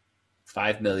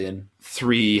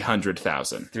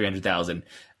 300,000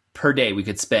 per day we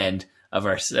could spend of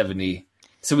our 70.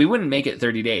 So we wouldn't make it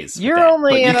 30 days. But you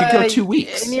could go 2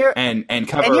 weeks and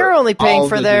cover. And you're only paying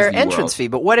for their Disney entrance World fee.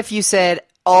 But what if you said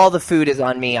all the food is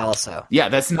on me also? Yeah,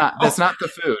 that's not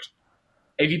the food.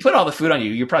 If you put all the food on you,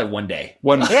 you're probably one day.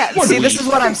 This is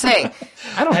what I'm saying.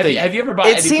 I don't think. Have you ever bought?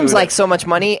 It seems like so much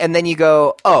money, and then you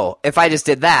go, "Oh, if I just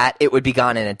did that, it would be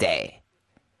gone in a day."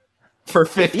 For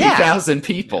 50,000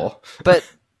 people. But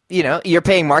you're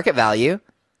paying market value.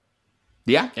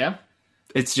 Yeah.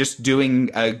 It's just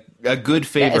doing a good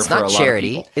favor. It's for not a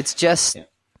charity. lot of people. It's just. Yeah.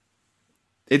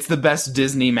 It's the best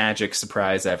Disney magic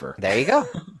surprise ever. There you go.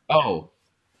 Oh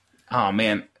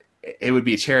man. It would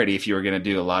be a charity if you were going to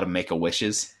do a lot of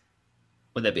Make-A-Wishes.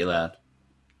 Would that be allowed?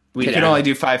 We can only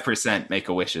do 5%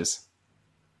 Make-A-Wishes.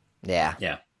 Yeah.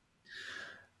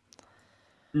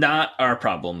 Not our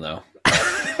problem, though.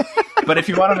 But if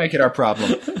you want to make it our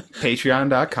problem,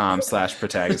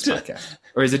 patreon.com/protagonist podcast.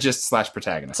 Or is it just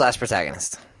 /protagonist?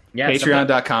 /protagonist. Yeah,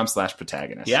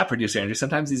 patreon.com/protagonist. Yeah, producer Andrew.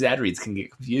 Sometimes these ad reads can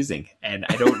get confusing, and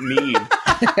I don't need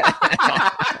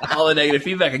all the negative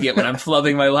feedback I get when I'm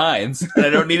flubbing my lines. And I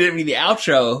don't need it to be the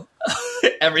outro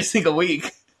every single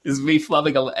week. Is me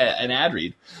flubbing an ad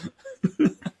read.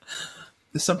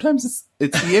 Sometimes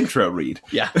it's the intro read.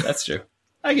 Yeah, that's true.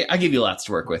 I give you lots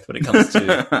to work with when it comes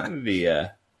to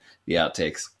the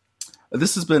outtakes.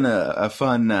 This has been a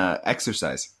fun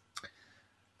exercise.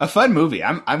 A fun movie.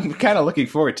 I'm kind of looking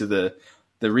forward to the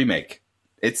remake.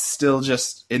 It's still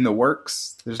just in the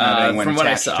works. There's not anyone from what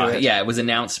I attached saw. to it. Yeah, it was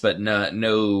announced, but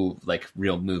no like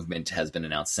real movement has been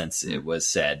announced since it was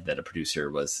said that a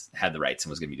producer had the rights and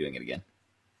was going to be doing it again.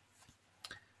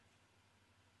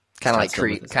 Kind of like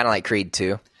Creed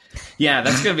 2. Yeah,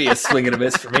 that's going to be a swing and a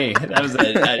miss for me. That was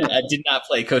I did not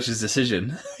play Coach's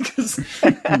decision because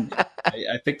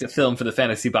I picked a film for the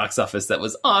fantasy box office that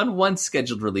was on one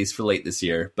scheduled release for late this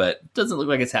year, but doesn't look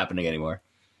like it's happening anymore.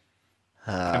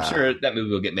 I'm sure that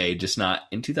movie will get made, just not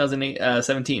in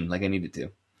 2017 like I need it to.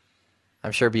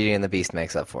 I'm sure Beauty and the Beast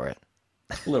makes up for it.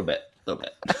 A little bit.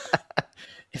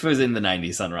 If it was in the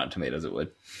 90s on Rotten Tomatoes, it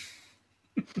would.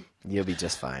 You'll be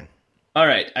just fine. All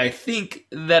right, I think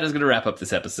that is going to wrap up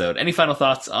this episode. Any final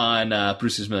thoughts on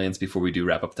Brewster's Millions before we do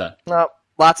wrap up time? Well,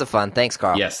 lots of fun. Thanks,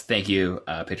 Carl. Yes, thank you,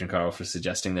 Patron Carl, for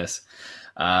suggesting this.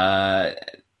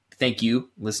 Thank you,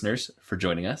 listeners, for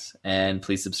joining us. And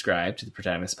please subscribe to the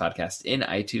Protagonist Podcast in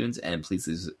iTunes, and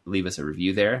please leave us a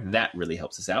review there. That really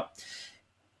helps us out.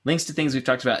 Links to things we've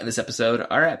talked about in this episode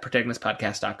are at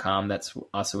protagonistpodcast.com. That's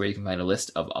also where you can find a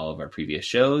list of all of our previous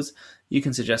shows. You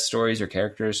can suggest stories or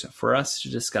characters for us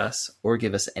to discuss, or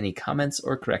give us any comments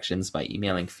or corrections by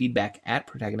emailing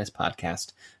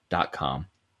feedback@protagonistpodcast.com.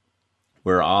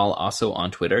 We're all also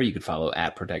on Twitter. You can follow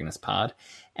at protagonistpod,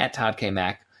 at Todd K.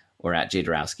 Mack, or at Jay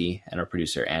Dorowski, and our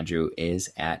producer Andrew is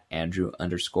at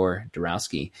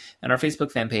Andrew_Dorowski. And our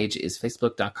Facebook fan page is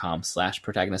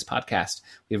facebook.com/protagonistpodcast.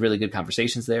 We have really good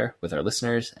conversations there with our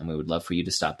listeners, and we would love for you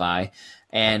to stop by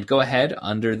and go ahead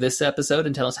under this episode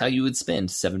and tell us how you would spend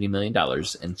 $70 million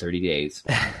in 30 days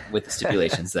with the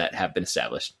stipulations that have been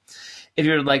established. If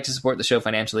you would like to support the show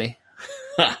financially,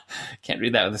 can't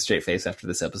read that with a straight face after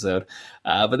this episode.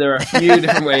 But there are a few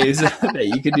different ways that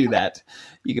you can do that.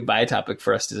 You can buy a topic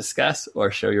for us to discuss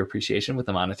or show your appreciation with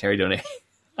a monetary donation.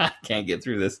 I can't get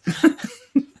through this.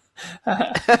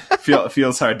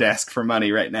 Feels hard to ask for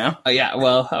money right now. Yeah,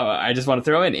 well, I just want to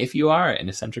throw in, if you are an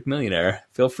eccentric millionaire,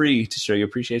 feel free to show your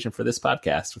appreciation for this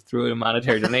podcast through a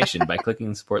monetary donation by clicking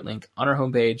the support link on our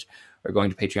homepage or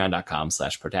going to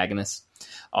patreon.com/protagonist.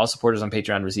 All supporters on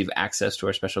Patreon receive access to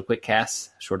our special quick casts,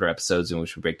 shorter episodes in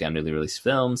which we break down newly released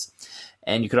films.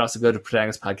 And you could also go to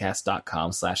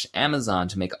protagonistpodcast.com/Amazon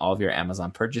to make all of your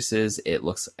Amazon purchases. It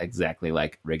looks exactly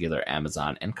like regular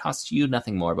Amazon and costs you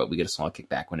nothing more, but we get a small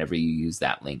kickback whenever you use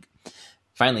that link.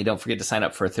 Finally, don't forget to sign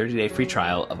up for a 30-day free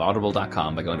trial of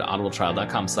audible.com by going to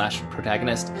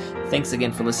audibletrial.com/protagonist. Thanks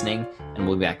again for listening, and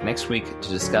we'll be back next week to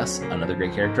discuss another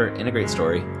great character in a great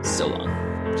story. So long.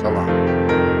 So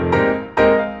long.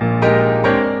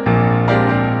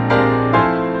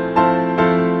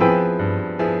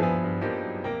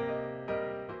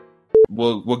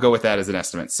 We'll go with that as an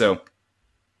estimate. So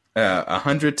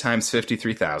 100 times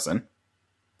 53,000.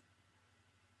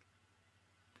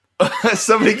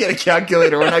 Somebody get a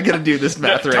calculator. We're not going to do this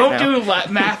math right now. Don't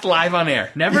do math live on air.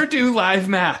 Never do live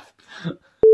math.